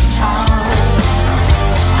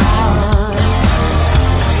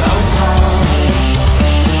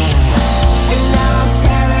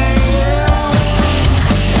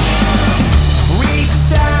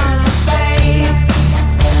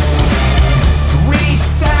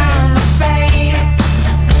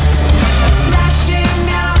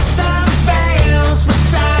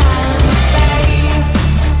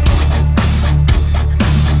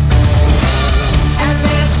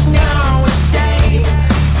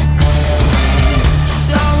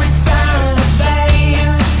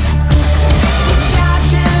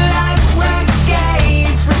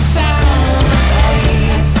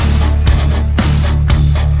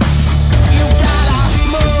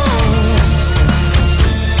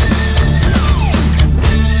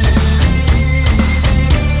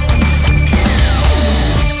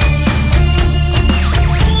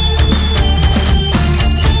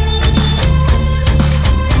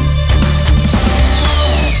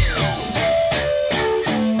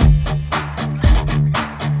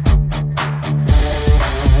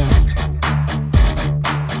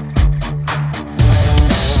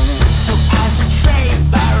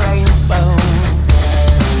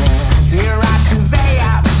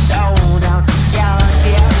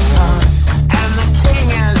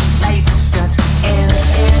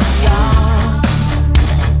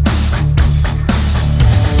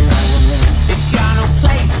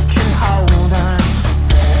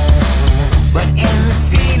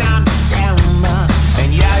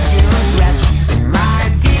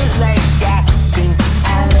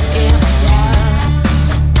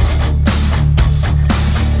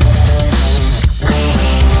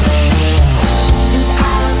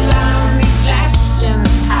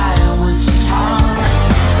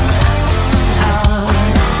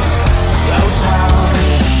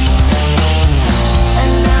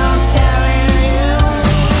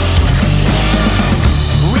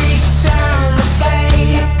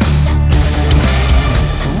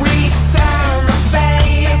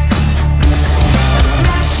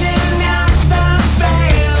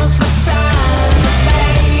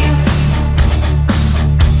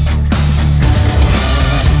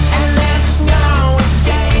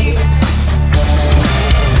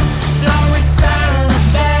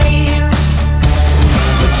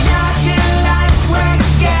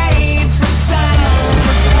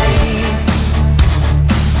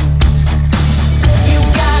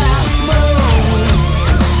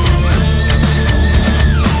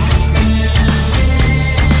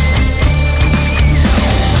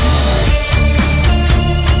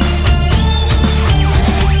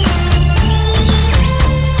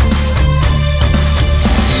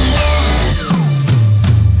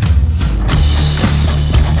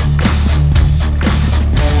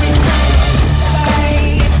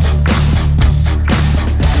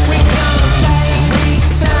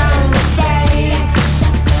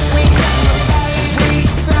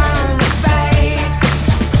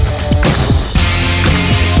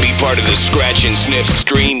part of the Scratch and Sniff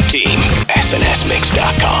stream team.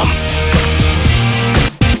 SNSMix.com.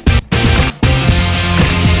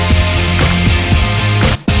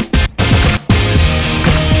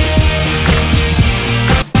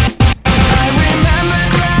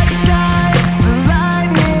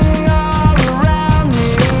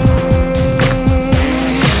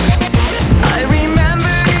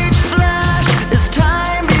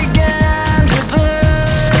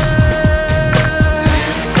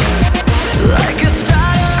 Like a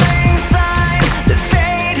startling sign that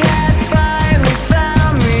fate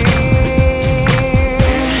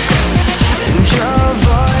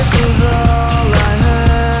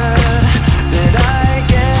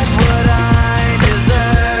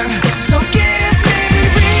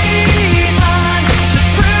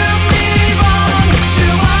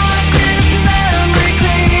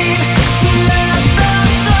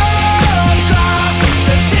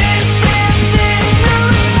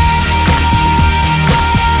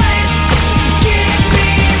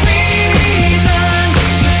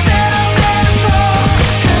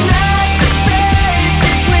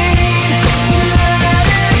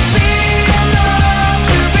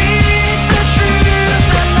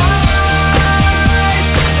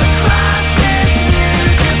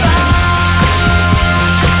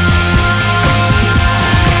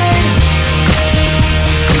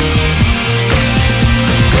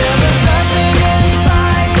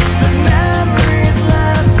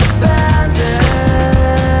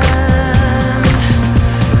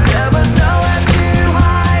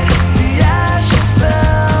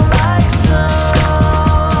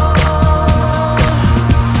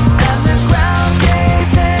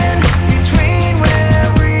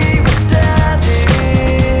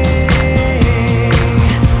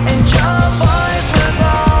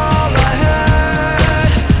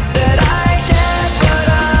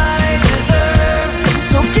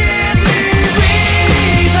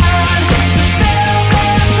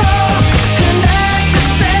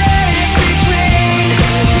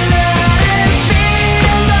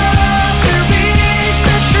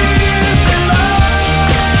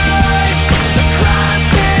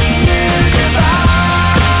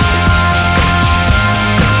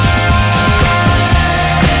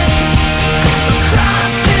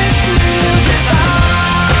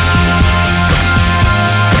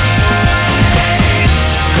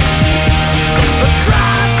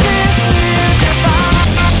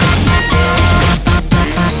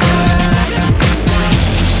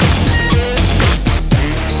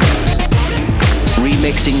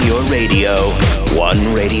Mixing your radio,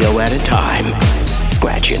 one radio at a time.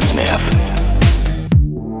 Scratch and Sniff.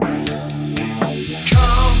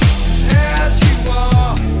 Come as you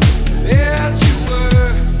are, as you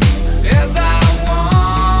were, as I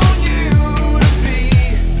want you to be,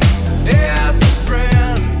 as a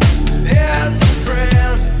friend,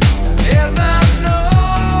 as I'm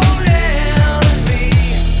known enemy.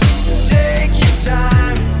 Take your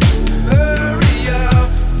time, hurry up.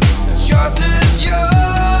 Choice is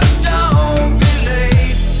yours, don't be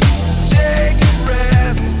late. Take a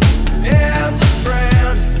rest.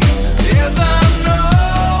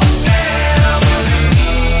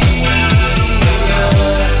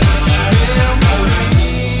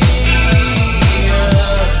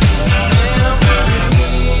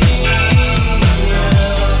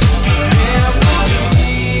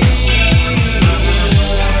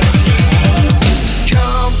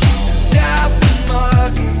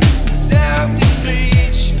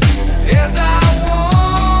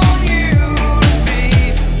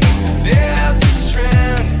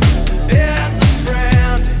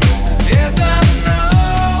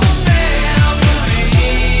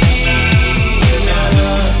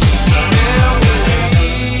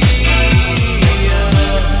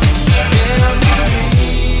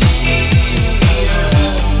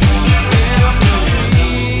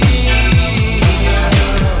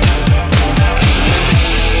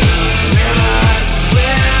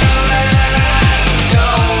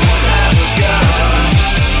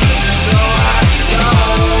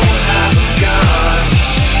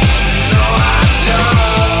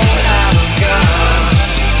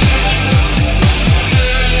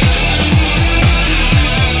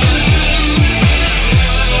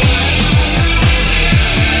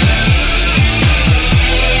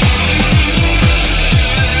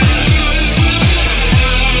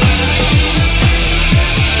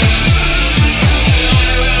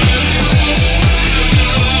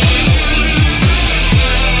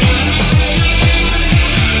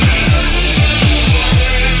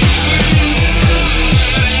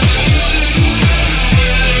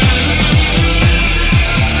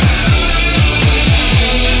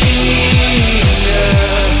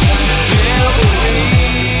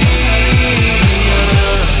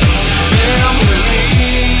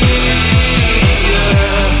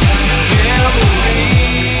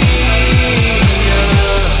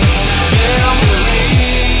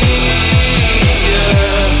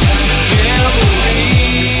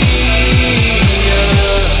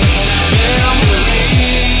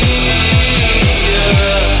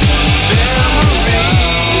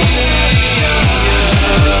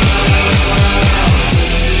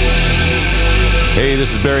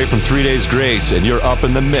 Barry from 3 Days Grace, and you're up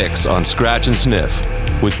in the mix on Scratch and Sniff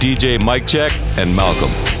with DJ Mike Check and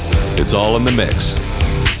Malcolm. It's all in the mix.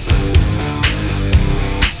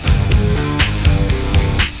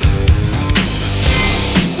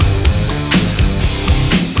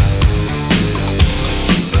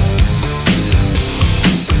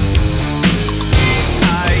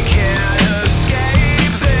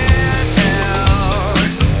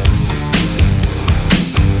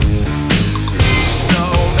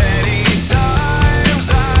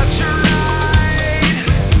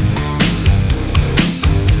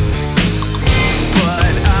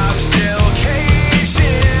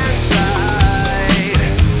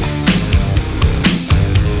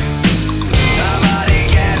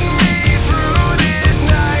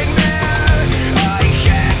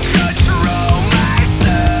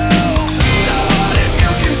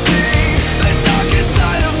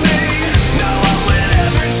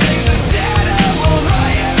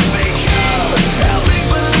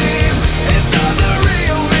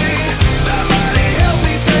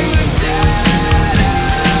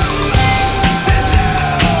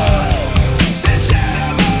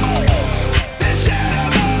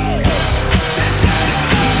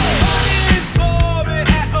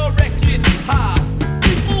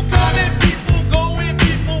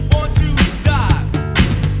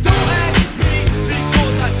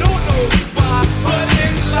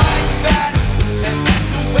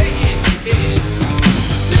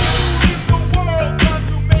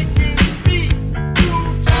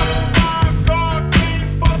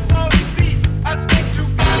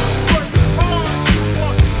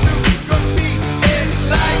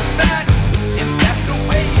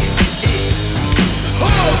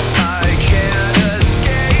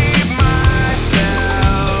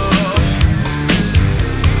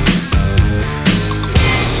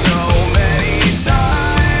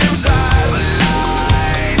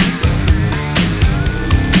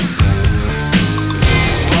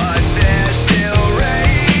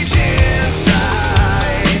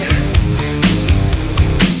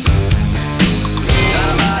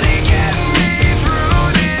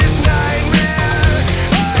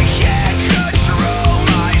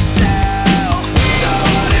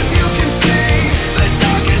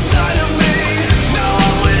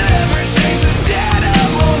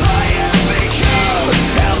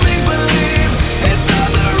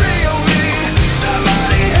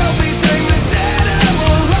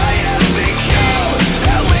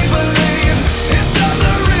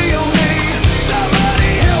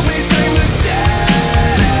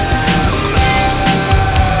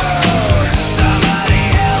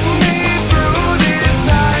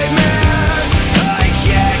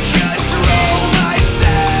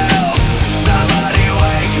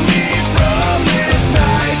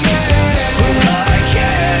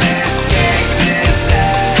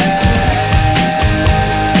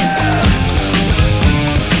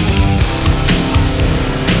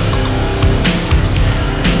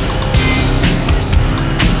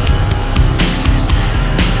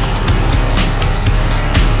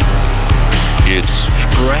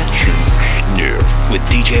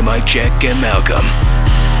 DJ Mike Check and Malcolm.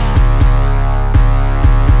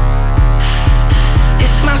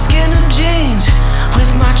 It's my skin and jeans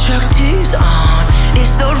with my Chuck T's on.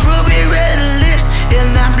 It's those ruby red lips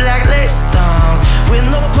and that black lace thong. When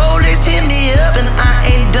the police hit me up and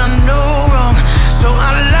I ain't done no wrong, so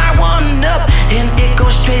I light one up and it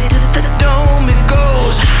goes straight to the dome. It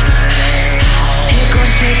goes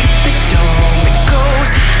straight to the dome.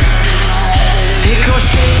 It goes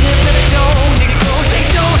straight to the dome. It goes, they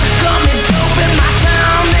don't come and open my time.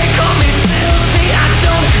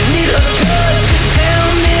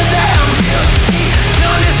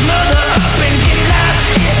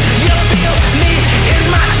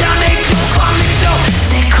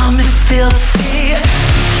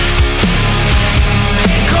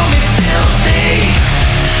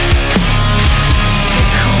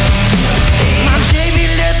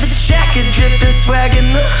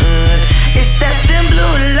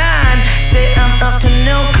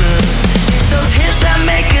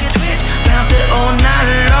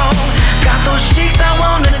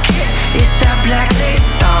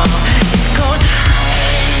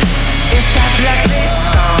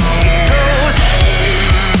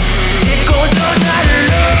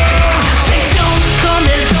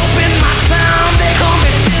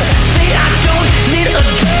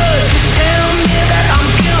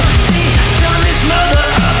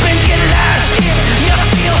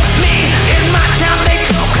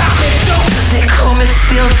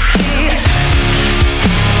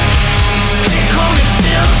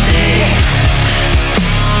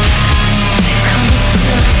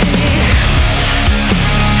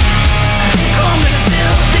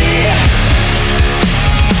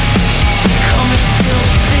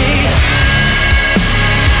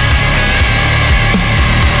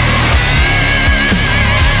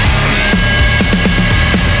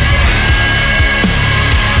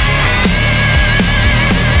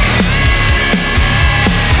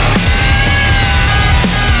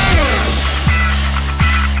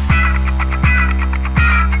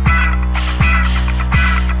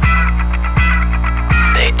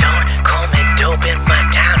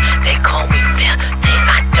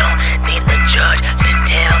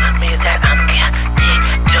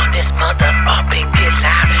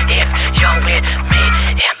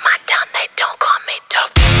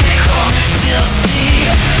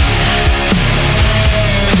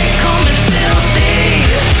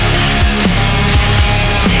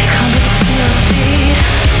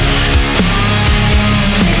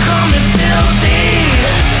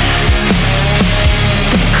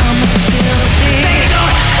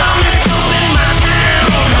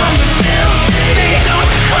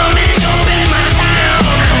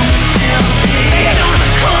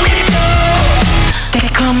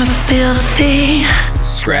 filthy.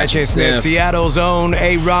 Scratch and Sniff, Seattle's own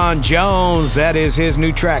Aaron Jones. That is his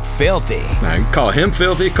new track, Filthy. Now, you call him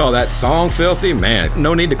filthy, call that song filthy. Man,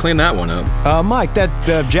 no need to clean that one up. Mike, that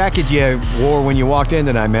jacket you wore when you walked in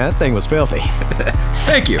tonight, man, that thing was filthy.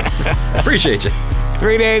 Thank you. Appreciate you.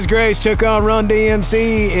 3 Days Grace took on Run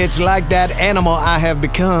DMC. It's Like That Animal I Have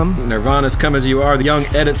Become. Nirvana's Come As You Are, the Young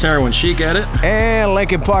Edits Heroin Chic Edit. And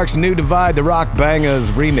Linkin Park's New Divide, the Rock Bangers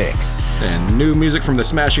remix. And new music from the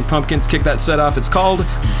Smashing Pumpkins kick that set off. It's called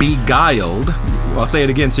Beguiled. I'll say it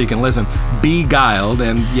again so you can listen. Beguiled.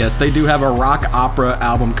 And yes, they do have a rock opera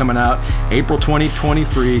album coming out April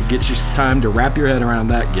 2023. Get you time to wrap your head around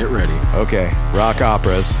that. Get ready. Okay, rock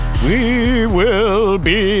operas. We will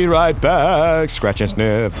be right back. Scratch and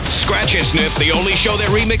Sniff. Scratch and Sniff, the only show that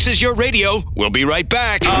remixes your radio. We'll be right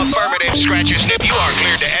back. Affirmative. Scratch and Sniff, you are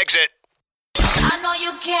cleared to exit. I know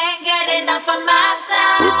you can't get enough of my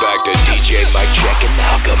sound. We're back to DJ Mike Check and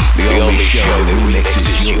Malcolm, the only show that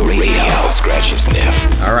remixes your radio. Scratch and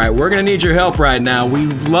Sniff. All right, we're going to need your help right now. We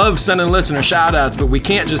love sending listener shout-outs, but we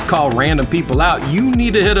can't just call random people out. You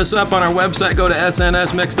need to hit us up on our website. Go to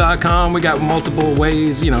snsmix.com. We got multiple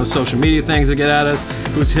ways, social media things to get at us.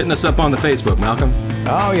 Who's hitting us up on the Facebook, Malcolm?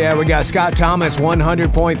 Oh, yeah, we got Scott Thomas,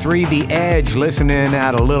 100.3 The Edge, listening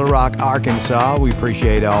out of Little Rock, Arkansas. We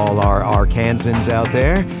appreciate all our Arkansans out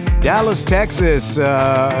there. Dallas, Texas,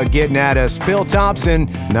 getting at us. Phil Thompson,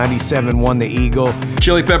 97.1 The Eagle.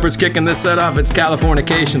 Chili Peppers kicking this set off. It's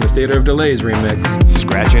Californication, the Theater of Delays remix.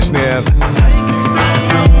 Scratch and Sniff.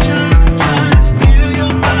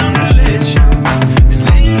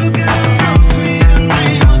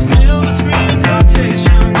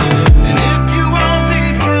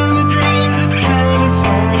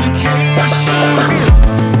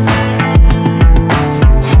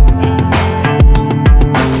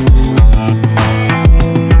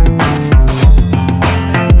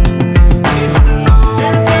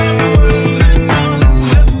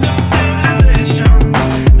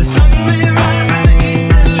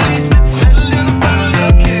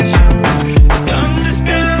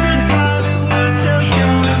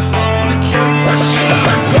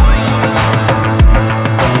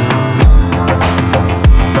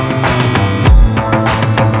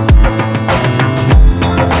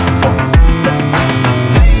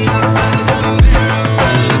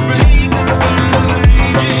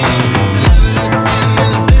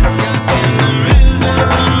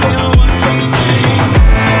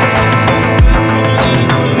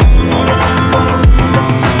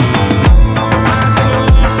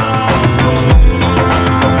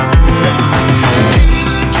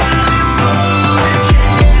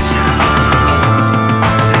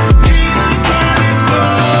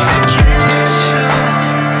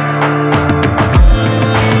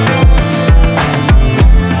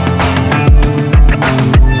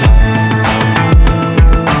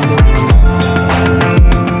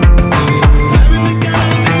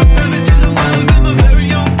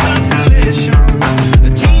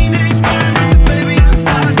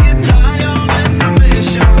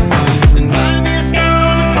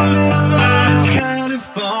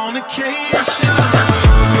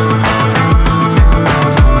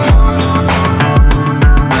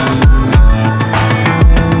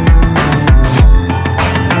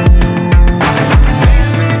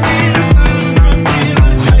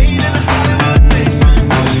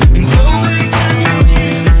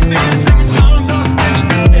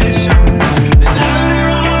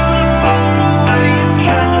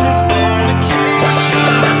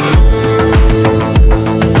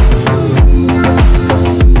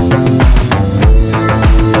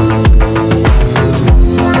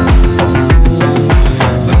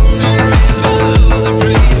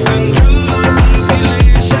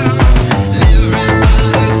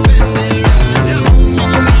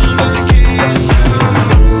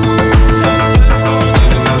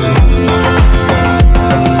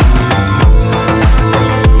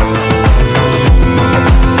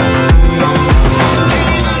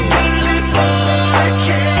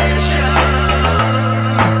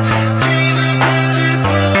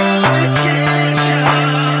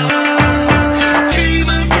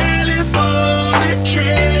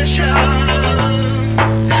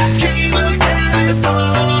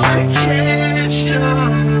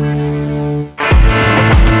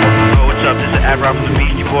 Rock from the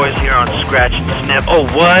Beastie Boys here on Scratch and Sniff. Oh,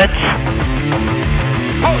 what?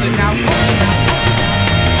 Hold it now.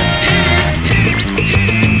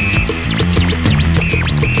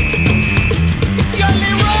 Yo,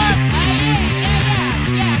 Leroy!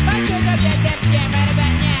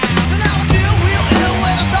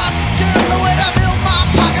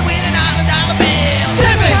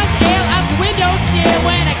 $7 out the window still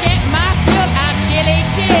when I get my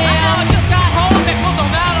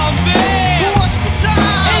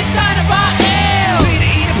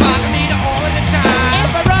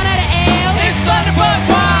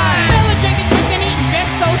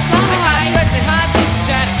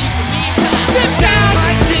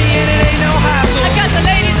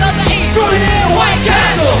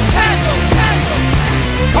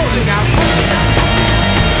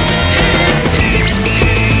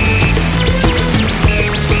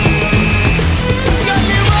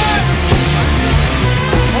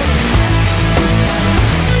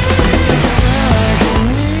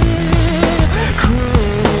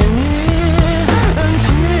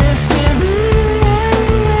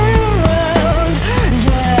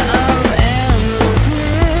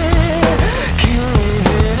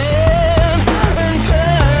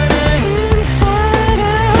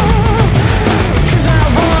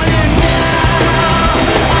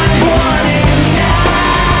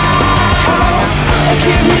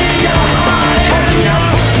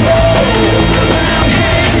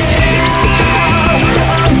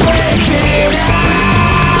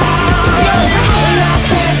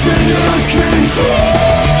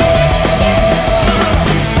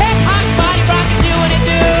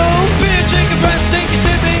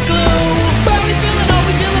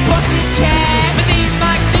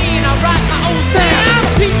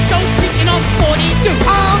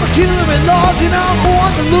the laws and I'm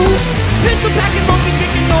on the loose. Pistol packing monkey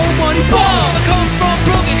drinking no money balls. I come from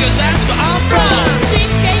Brooklyn cause that's where I'm from.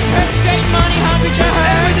 Cheapskate, perpetrate, money hungry to her.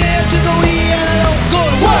 Every day I just go eat and I don't go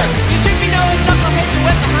to work. You took me nose, knuckleheads, and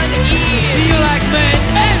wet behind the ears. You like men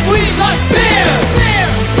and we like beer. Beer,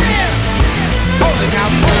 beer. Holy cow.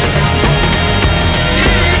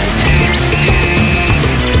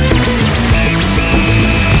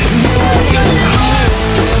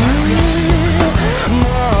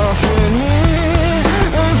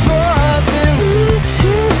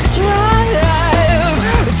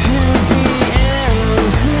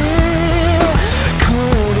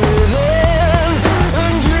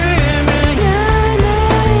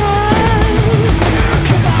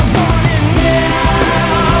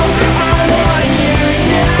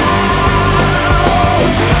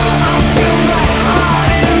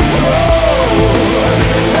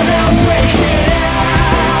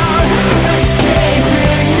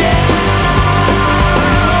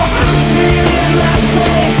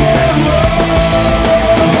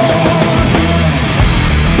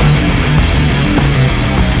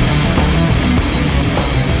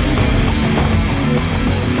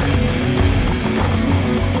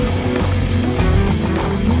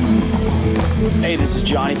 Hey, this is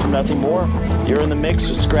Johnny from Nothing More. You're in the mix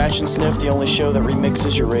with Scratch and Sniff, the only show that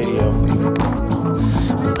remixes your radio.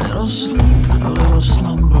 A little sleep, a little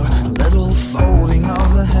slumber, a little folding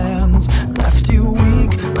of the hands. Left you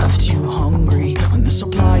weak, left you hungry. When the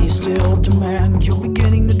supply you still demand, you're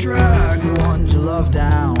beginning to drag the ones you love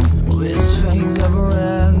down. Will this phase ever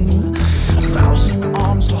end? 1,000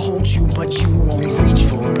 arms to hold you, but you won't reach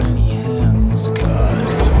for any hands.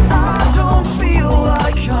 'Cause I don't feel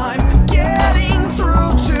like I'm getting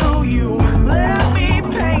through to you. Let me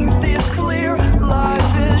paint this clear.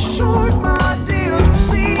 Life is short, my dear.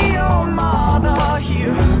 See your mother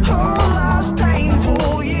here. Her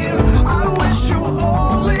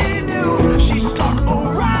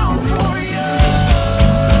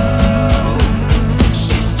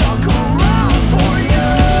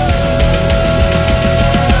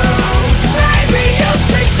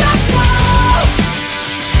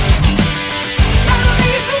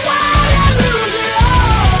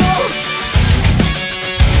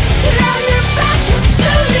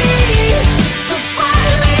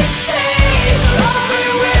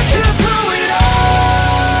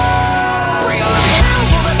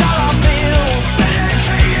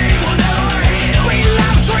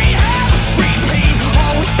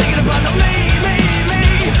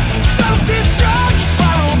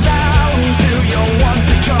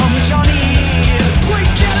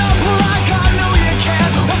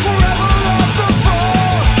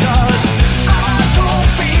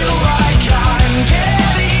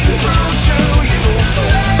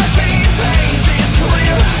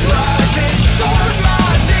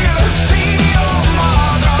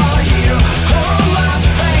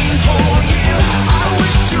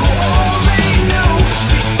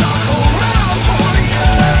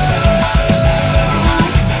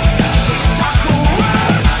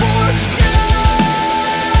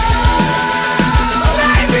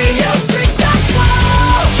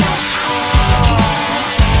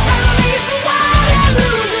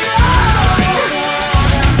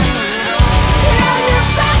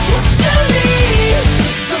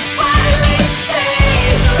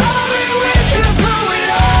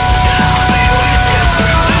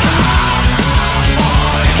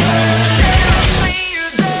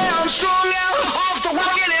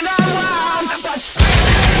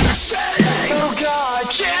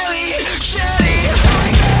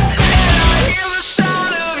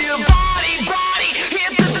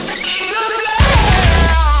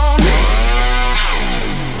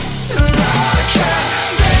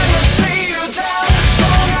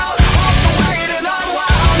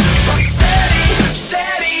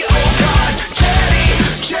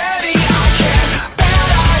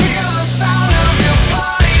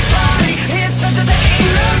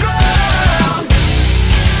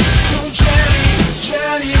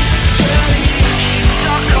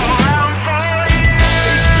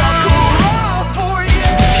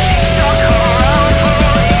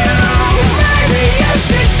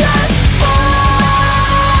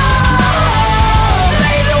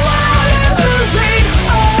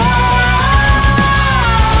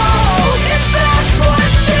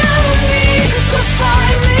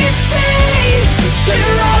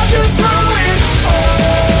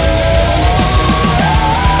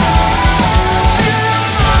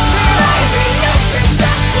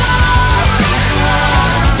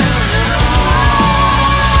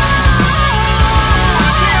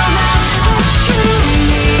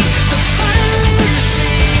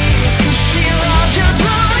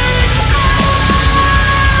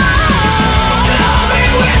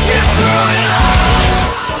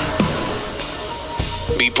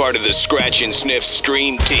part of the Scratch and Sniff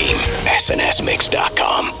stream team.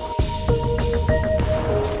 SNSMix.com.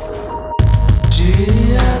 She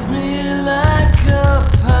has me like a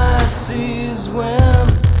Pisces when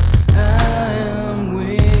I am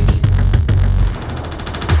weak.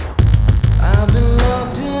 I've been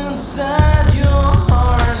locked inside your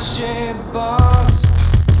heart-shaped box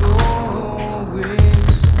for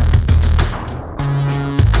weeks.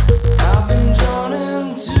 I've been drawn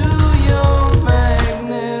into your magnetar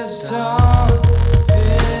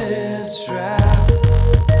trap.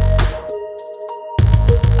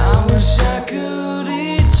 I wish I could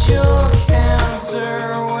eat your cancer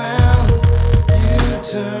when you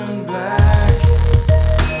turn black.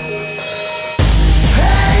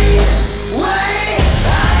 Hey, wait,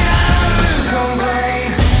 I gotta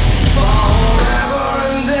complain forever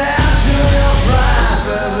and after your price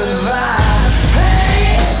as advice.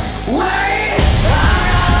 Hey, wait, I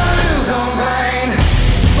gotta complain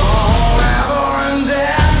forever and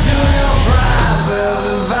after your price as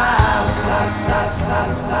advice.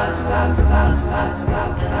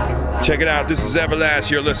 Check it out, this is Everlast.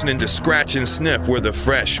 You're listening to Scratch and Sniff, where the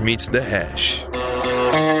fresh meets the hash.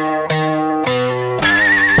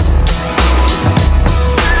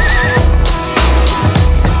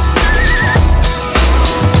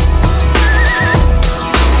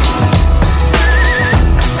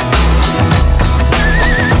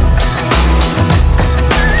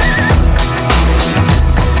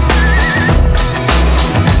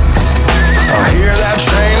 I hear that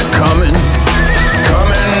train coming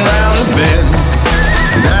round the bend.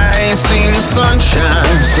 And I ain't seen the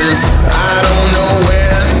sunshine since I don't know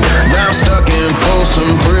when. Now I'm stuck in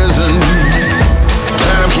Folsom Prison.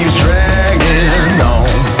 Time keeps dragging on.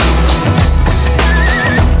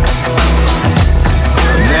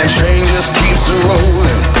 And that train just keeps a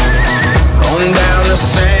rolling on down to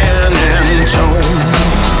San Antone.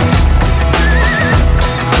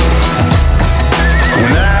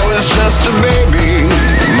 When I was just a baby,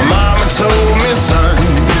 my mama told me, son,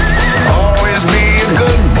 always be a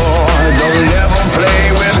good boy, don't never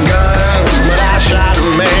play with guns. But I shot a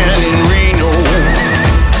man in Reno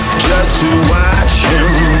just to watch him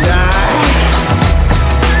die.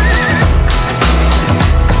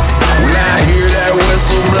 When I hear that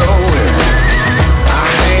whistle blowing, I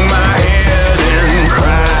hang my head and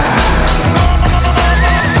cry.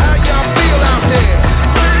 How y'all feel out there?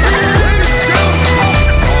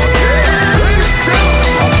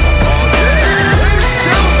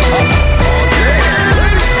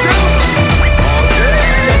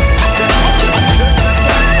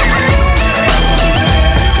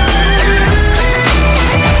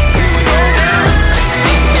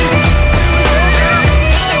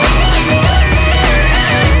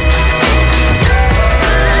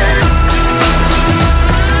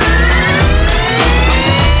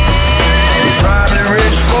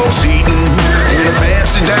 Folks eating in a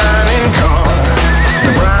fancy dining car.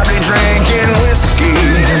 They're probably drinking whiskey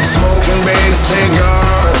and smoking big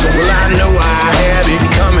cigars. Well, I know I had it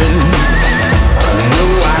coming. I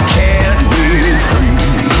know I can't be free.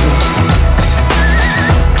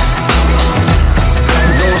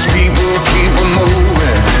 Those people keep on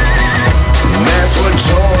moving, and that's what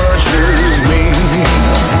tortures me.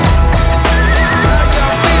 How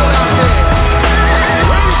y'all feel out there?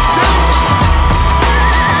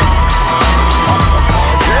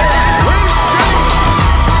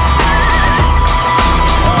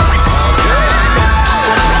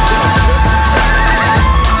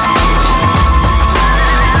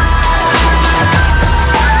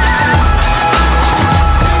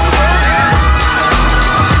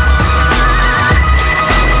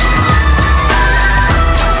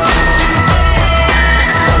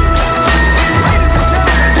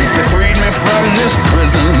 This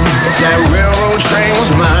prison, if that railroad train was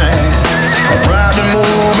mine, I'd probably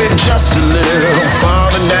move it just a little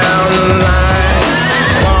farther down the line.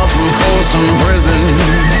 Far from Folsom Prison,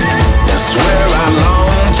 that's where I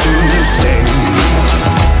long to stay.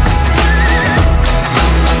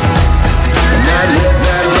 And I'd let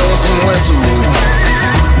that lonesome whistle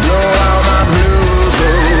blow out my blues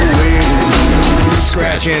away.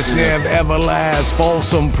 Scratch and Sniff, Everlast,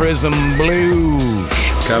 Folsom Prison Blues.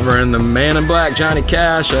 Covering the Man in Black, Johnny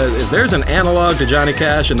Cash. If there's an analog to Johnny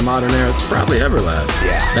Cash in the modern era, it's probably Everlast.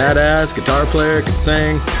 Yeah. Badass, guitar player, could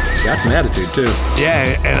sing, got some attitude too.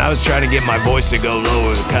 Yeah, and I was trying to get my voice to go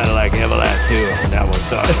lower, kind of like Everlast too on that one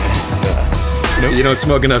song. You don't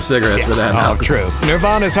smoke enough cigarettes for that. Oh, true.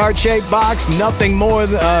 Nirvana's Heart-Shaped Box, Nothing More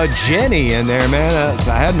Jenny in there, man.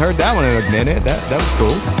 I hadn't heard that one in a minute. That was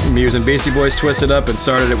cool. Muse and Beastie Boys twisted up and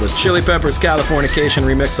started it with Chili Peppers' Californication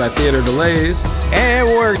remixed by Theater Delays. And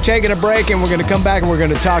we're taking a break, and we're going to come back and we're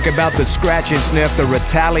going to talk about the Scratch and Sniff, the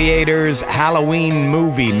Retaliators Halloween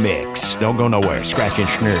movie mix. Don't go nowhere. Scratch and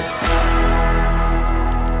Sniff.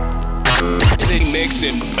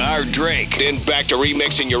 Mixing our drink, then back to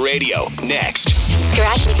remixing your radio. Next.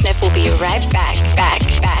 Scratch and Sniff will be right back.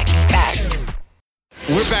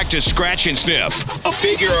 We're back to Scratch and Sniff, a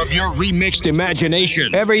figure of your remixed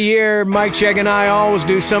imagination. Every year, Mike Check and I always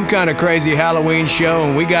do some kind of crazy Halloween show,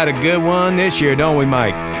 and we got a good one this year, don't we,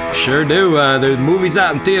 Mike? Sure do. The movie's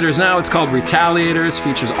out in theaters now. It's called Retaliators.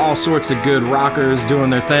 Features all sorts of good rockers doing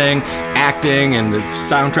their thing, acting, and the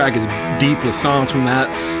soundtrack is deep with songs from that.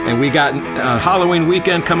 And we got Halloween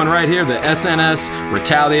weekend coming right here, the SNS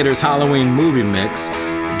Retaliators Halloween movie mix.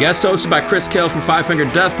 Guest hosted by Chris Kell from Five Finger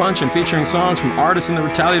Death Punch and featuring songs from artists in the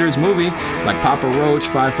Retaliators movie like Papa Roach,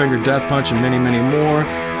 Five Finger Death Punch, and many, many more.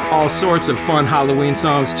 All sorts of fun Halloween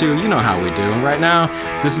songs too. You know how we do. And right now,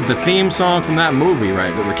 this is the theme song from that movie,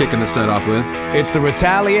 right, that we're kicking the set off with. It's the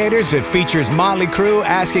Retaliators. It features Motley Crue,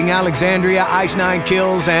 Asking Alexandria, Ice Nine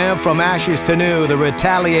Kills, and From Ashes to New, the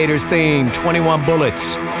Retaliators theme, 21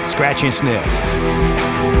 Bullets, Scratch and Sniff.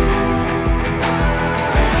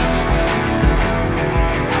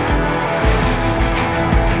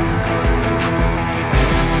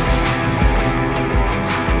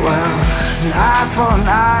 An eye for an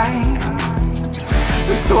eye,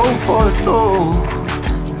 a throat for a throat.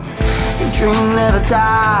 The dream never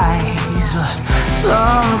dies,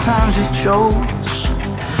 sometimes it chokes.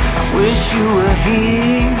 I wish you were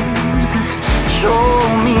here to show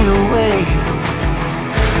me the way.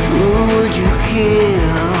 Who would you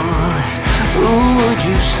kill? Who would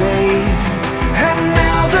you save? And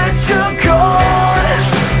now that you're gone,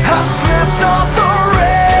 I've slipped off the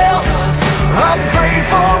rails. I prayed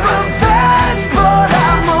for revenge, but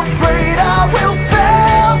I'm afraid I will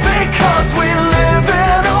fail, because we live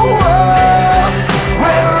in a world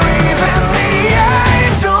where even the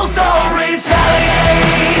angels are retaliators.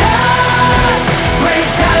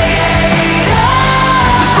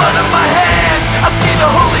 The blood on my hands, I see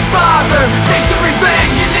the Holy Father tasting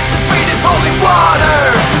revenge, and it's as sweet as holy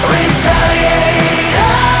water. Retaliators,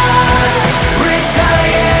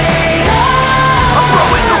 I'm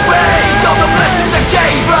throwing away all the blessings I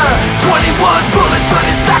gave her. 21 bullets, but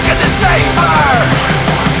it's not gonna save her.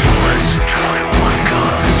 21 bullets, 21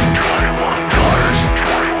 guns, 21 daughters,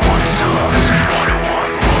 21 sons.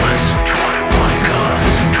 21 bullets, 21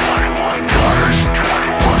 guns, 21 daughters,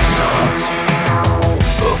 21 sons.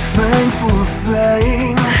 A fang for a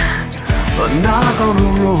fang, a knot on a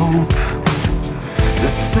rope. The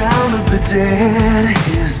sound of the dead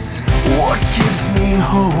is what gives me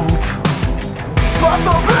hope. But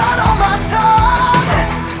the blood on my tongue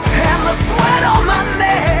and the sweat on my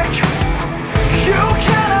neck, you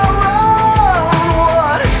cannot run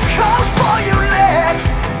what comes for you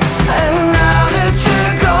next. And now that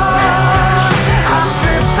you're gone, I've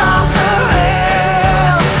slipped off the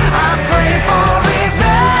rail. I pray for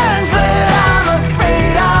revenge, but I'm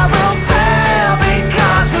afraid I will fail,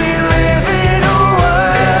 because we live in a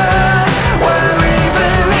world where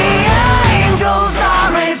even the angels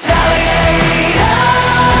are retaliators.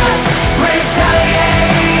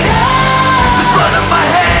 The blood on my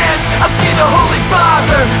hands, I see the Holy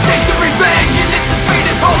Father tasting revenge, and it's as sweet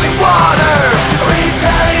as holy water.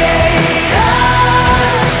 Retaliators,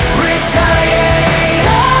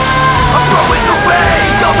 I'm throwing away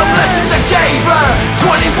all the blessings I gave her.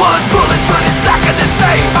 21 bullets, but it's not gonna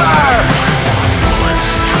save her. Bullets,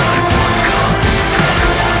 21 guns,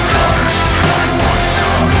 21 daughters, 21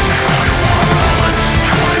 sons. 21 bullets,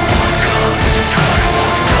 21 guns,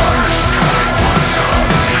 21 daughters, 21 sons.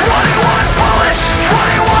 21 bullets,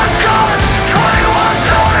 21 guns, 21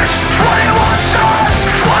 daughters, 21 sons.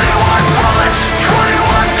 21 bullets,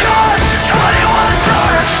 21 guns, 21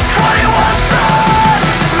 daughters, 21 sons.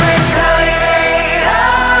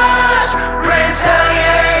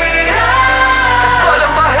 Retaliators, blood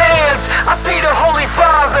on my hands, I see the Holy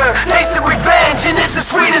Father tasting revenge, and it's as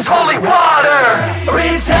sweet as holy water.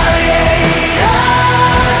 Retaliators,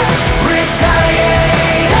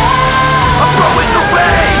 I'm throwing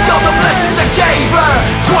away all the blessings I gave her.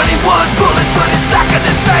 21 bullets, but it's not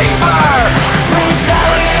gonna save her.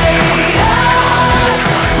 Retaliators,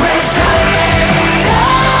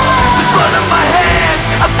 the blood on my hands,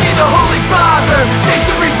 I see the Holy Father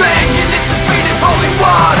tasting revenge, and it's as sweet as holy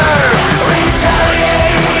water.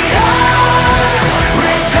 Retaliators,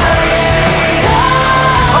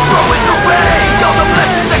 I'm throwing away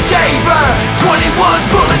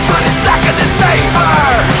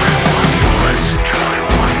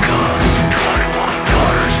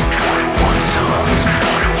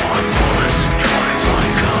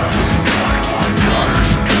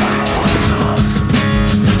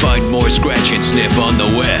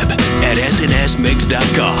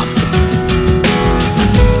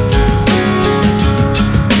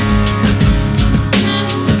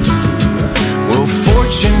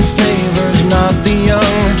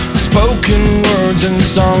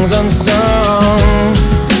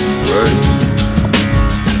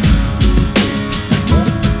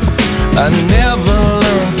I never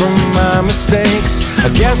learn from my mistakes. I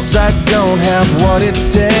guess I don't have what it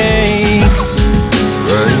takes.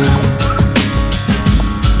 Right.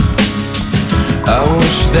 I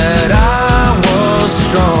wish that I was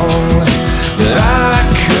strong, that I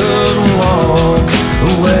could walk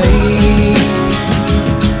away.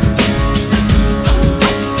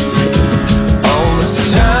 All this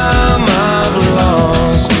time I've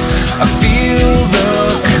lost, I feel the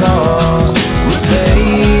cost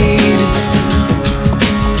repaid.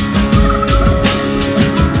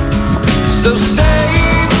 So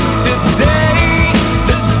save today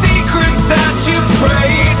the secrets that you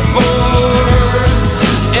prayed for,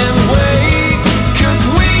 and wait, 'cause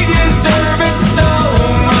we deserve it so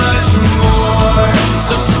much more.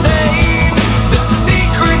 So save the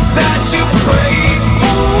secrets that you prayed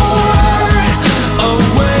for.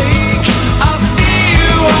 Awake, I'll see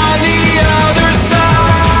you on the other side.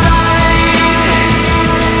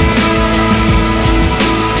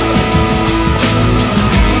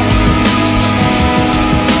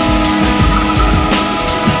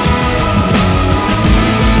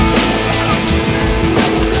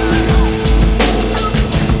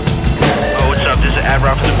 Oh, what's up? This is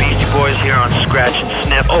Ad-Rock from the Beastie Boys here on Scratch and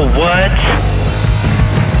Sniff. Oh, what?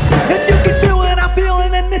 And you can feel what I'm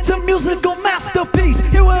feeling, and it's a musical masterpiece.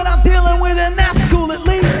 Hear what I'm dealing with, and that's cool at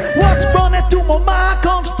least. What's running through my mind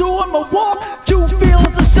comes through in my walk. True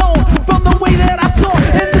feelings are shown from the way that I talk.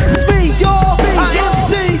 And this is me, y'all. I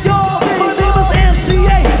MC, y'all. My name is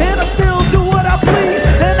MCA, and I still do what I please.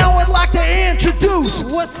 And I would like to introduce.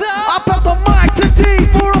 What's up? I pass the mic to D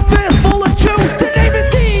for a fistful of truth. The name is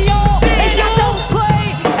D, y'all, and I don't play,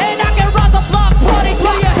 and I can rock the block party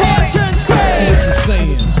till your hair turns gray. What you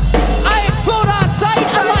saying? I explode on sight,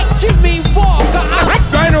 I like Jimmy Walker.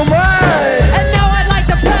 Dynamite! And now I'd like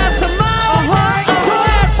to pass the mic to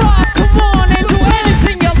Ad-Rock. Come on and do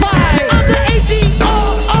anything you like. I'm the ADOOCK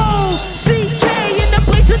in the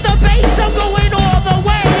place with the bass. I'm going all the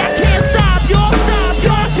way. I can't stop you.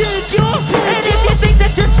 Talking you. And if you think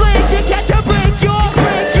that you're slick, you catch a break.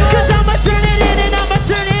 Cause I'ma turn it in and I'ma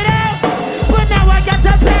turn it out. But now I got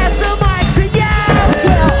to pass the mic to you.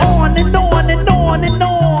 Well, on and on and on and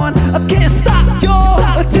on. I can't stop, y'all,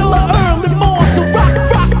 until the early morn. So rock,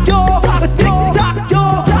 y'all, tick tock,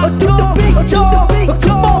 y'all, do the beat, y'all.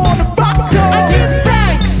 Come on, rock, I y'all. give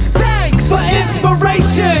thanks For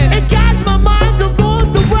inspiration. It guides my mind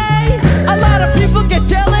along the way. A lot of people get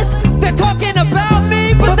jealous, they're talking about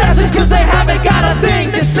me, but that's just cause they haven't got a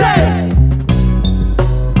thing to say.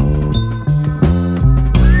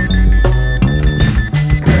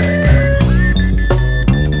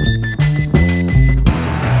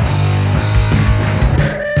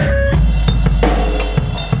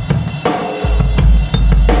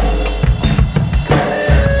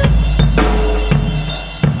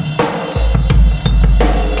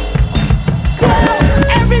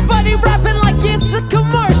 Everybody rapping like it's a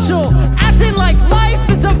commercial, acting like life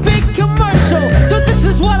is a big commercial. So this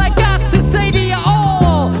is what I got to say to you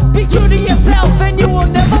all. Be true to yourself and you will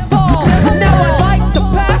never fall. And now I'd like to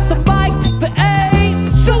pass the mic to the A.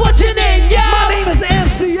 So what's your name, My yeah? name is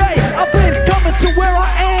MCA. I've been coming to where I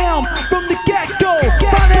am from the get-go.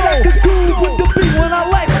 Finding I could groove with the beat when I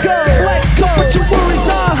let go. So put your worries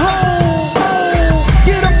on hold.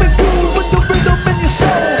 Get up and groove with the rhythm in your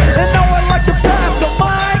soul. And now I'd like to pass the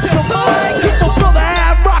mic to my brother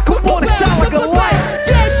Ad-Rock, who wanna sound like a light.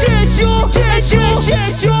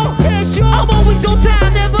 I'm always on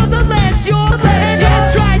time, nevertheless, you're and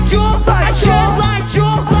that's right, you're I shed light, you're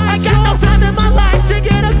I got no time in my life to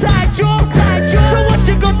get uptight, you're So what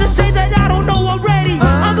you gonna say that I don't know already?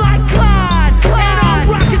 I'm like Clyde, and I'm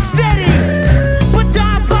rockin' steady. But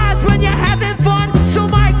time flies when you're having fun, so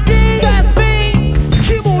Mike D, that's me.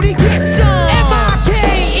 Kimoni get some.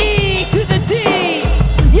 M-I-K-E to the D.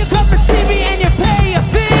 You come and see me and you pay a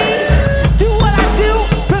fee. Do what I do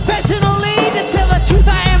professionally. To tell the truth,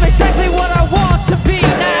 I am exactly what I want to be.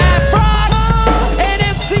 Now Ad-Rock and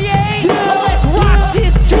MCA, let's rock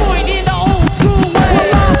this joint in the old school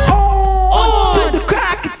way. On to the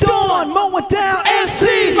crack of dawn, mowing down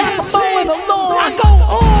MCs like I'm mowing the lawn. I go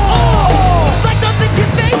on like nothing can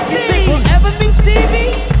face me. You think we'll ever meet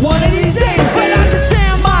Stevie? One of these days, But I can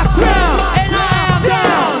stand my ground, and I am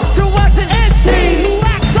down to watch an MC who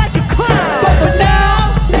acts like a clown. But for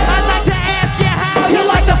now, I'd like to ask you how you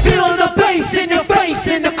like the feeling the bass in your face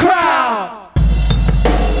in the crowd.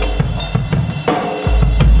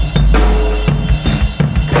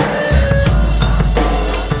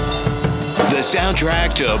 The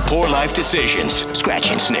soundtrack to poor life decisions. Scratch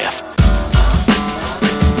and Sniff.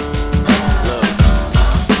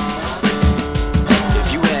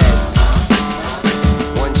 If you had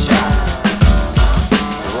one shot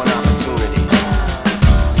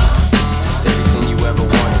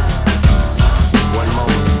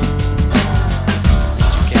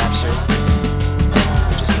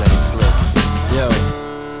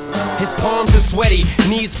His palms are sweaty,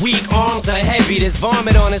 knees weak, arms are heavy. There's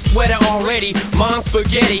vomit on his sweater already. Mom's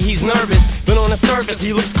spaghetti, he's nervous, but on the surface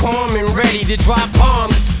he looks calm and ready to drop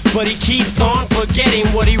bombs. But he keeps on forgetting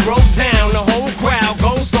what he wrote down. The whole crowd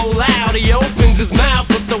goes so loud, he opens his mouth,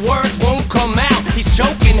 but the words won't come out. He's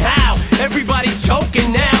choking how? Everybody's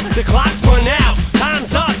choking now. The clock's run out,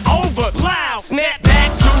 time's up, over, plow. Snap back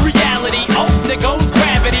to reality, oh, there goes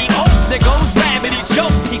gravity. Oh, there goes gravity,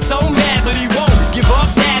 choke. He's so mad, but he won't give up,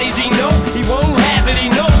 daddies, he know. He won't have it, he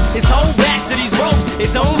knows. His whole back to these ropes,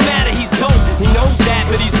 it don't matter, he's dope. He knows that,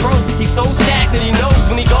 but he's broke. He's so stagnant, he knows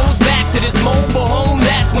when he goes back to this mobile home,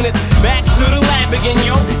 that's when it's back to the lab again,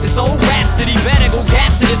 yo. This old rhapsody better go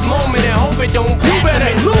capture this moment and hope it don't pass. You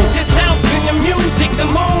better lose yourself in the music the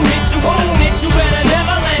moment you own it. You better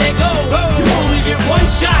never let it go. You only get one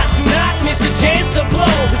shot, do not miss a chance to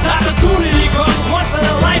blow. This opportunity comes once in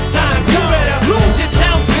a lifetime. You better lose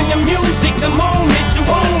yourself in the music the moment you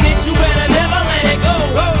own it. You better never let it go.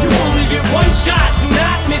 You only get one shot, do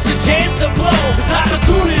not miss a chance to blow. This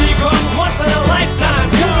opportunity comes once in a lifetime.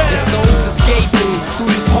 You better. The soul's escaping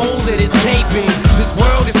through this hole that is gaping. This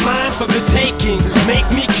world is mine for the taking. Make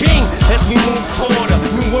me king as we move toward a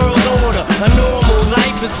new world order. A normal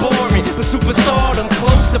life is boring, but superstardom's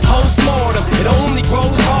close to postmortem. It only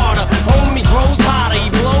grows harder, homie grows hotter. He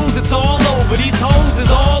blows, it's all over. These hoes is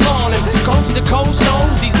all on him. Coast to coast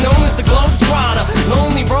shows, he's known as the Globetrotter.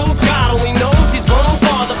 Lonely roads, God only knows he's grown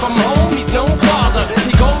farther from home. He's no father.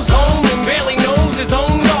 He goes home and barely knows his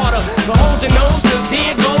own daughter. But hold your nose, 'cause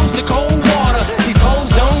here goes the cold water. These hoes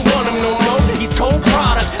don't want him no more. He's cold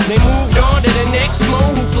product. They moved on to the next mo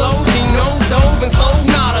who flows. He knows dove and sold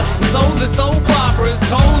nada. So the soap opera is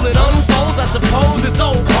told, it unfolds. I suppose it's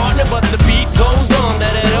old partner, but the beat goes on.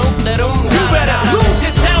 You better lose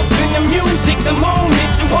yourself in the music the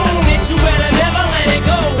moment you own it. You better never let it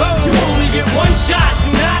go. You only get one shot,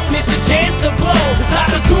 do not miss a chance to blow. This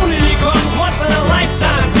opportunity comes once in a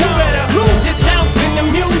lifetime. You better lose yourself in the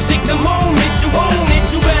music the moment you own it.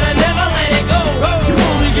 You better never let it go. You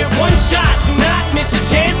only get one shot, do not miss a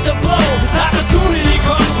chance to blow. This opportunity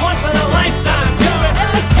comes once in a lifetime.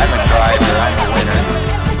 I'm a driver, I'm a winner.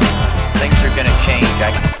 Things are gonna change,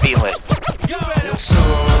 I can feel it.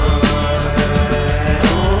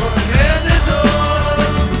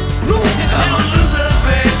 I'm a loser,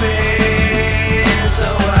 baby, so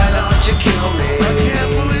why don't you kill me? I can't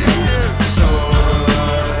believe it. So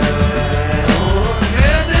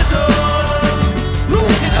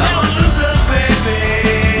I'm a loser, baby,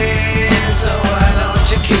 so why don't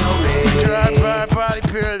you kill me? Drive-by body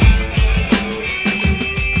period.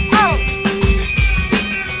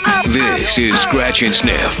 This is Scratch and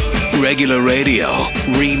Sniff, regular radio,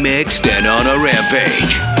 remixed and on a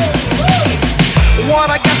rampage. What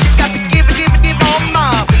I got to give it, on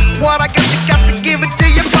mom. What I got to give it to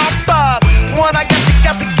you, pop. What I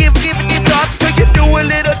got to give it up till you do a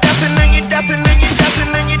little dancing and you dancing and you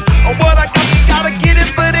dancing and you. What I gotta get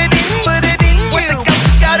it, put it in you. What I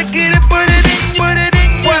gotta get it, put it in you.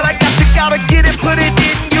 What I gotta get it, put it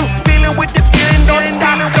in you. Feeling with the feeling, don't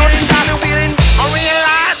stop the feeling. I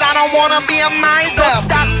realize I don't wanna be a miser. Don't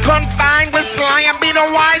stop confined with sly and be the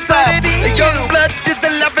wiser. The young blood is the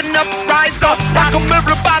loving up riser. Stock 'em,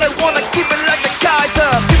 everybody wanna keep it like the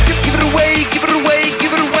Kaiser. Give it away, give it away,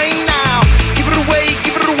 give it away now. Give it away,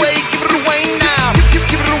 give it away, give it away now.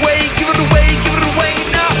 Give it away, give it away, give it away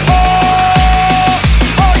now.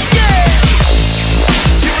 Oh yeah.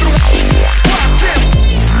 Give it away. Watch it.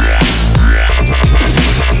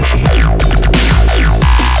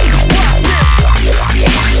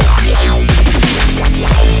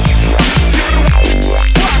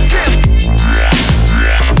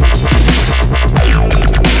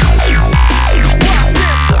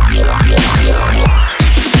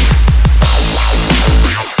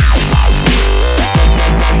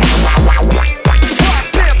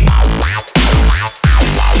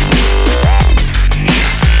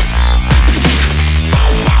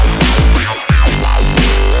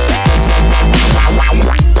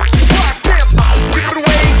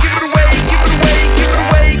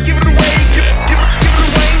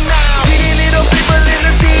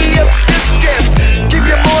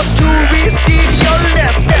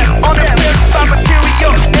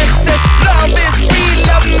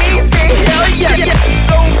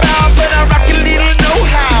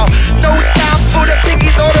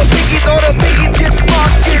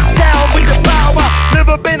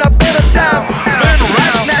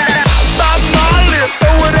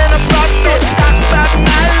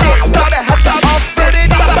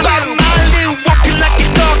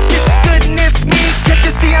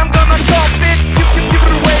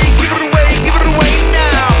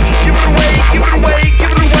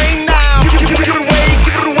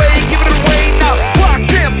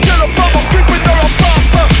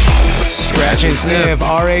 Sniff,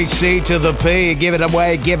 RHC to the P. Give it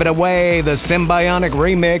away, the Symbionic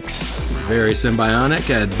remix. Very symbiotic.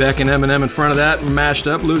 Had Beck and Eminem in front of that, mashed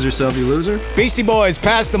up. Lose yourself, you loser. Beastie Boys,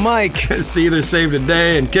 pass the mic. See Either Saved a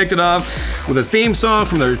Day, and kicked it off with a theme song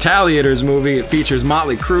from the Retaliators movie. It features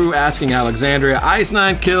Motley Crue, Asking Alexandria, Ice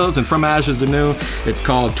Nine Kills, and From Ashes to New. It's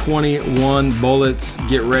called 21 Bullets.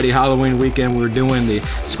 Get ready, Halloween weekend. We're doing the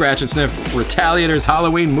Scratch and Sniff Retaliators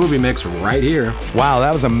Halloween movie mix right here. Wow,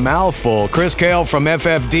 that was a mouthful. Chris Kale from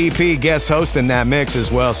FFDP guest hosting that mix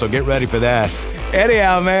as well, so get ready for that.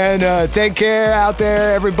 Anyhow, man, take care out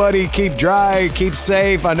there. Everybody keep dry, keep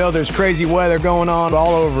safe. I know there's crazy weather going on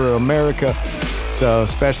all over America, so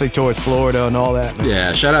especially towards Florida and all that.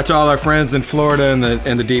 Yeah, shout out to all our friends in Florida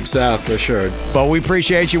and the Deep South for sure. But we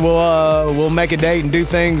appreciate you. We'll make a date and do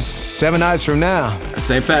things 7 nights from now.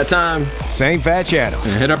 Same fat time. Same fat channel.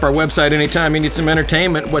 And hit up our website anytime you need some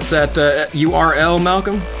entertainment. What's that URL,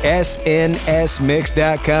 Malcolm? SNSmix.com.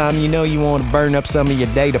 You know you want to burn up some of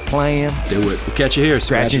your data plan. Do it. We'll catch you here.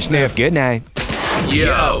 Scratch and Sniff. Good night.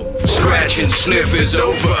 Yo, Scratch and Sniff is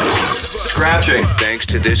over. Scratching. Thanks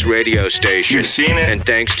to this radio station. You've seen it. And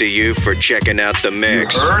thanks to you for checking out the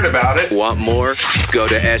mix. You've heard about it. Want more? Go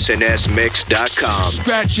to snsmix.com.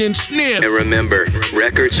 Scratch and Sniff. And remember,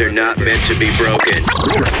 records are not meant to be broken.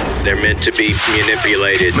 They're meant to be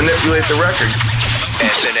manipulated. Manipulate the record.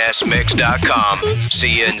 snsmix.com.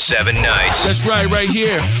 See you in 7 nights. That's right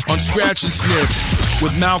here on Scratch and Sniff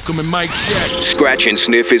with Malcolm and Mike Check. Scratch and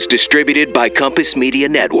Sniff is distributed by Compass Media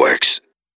Networks.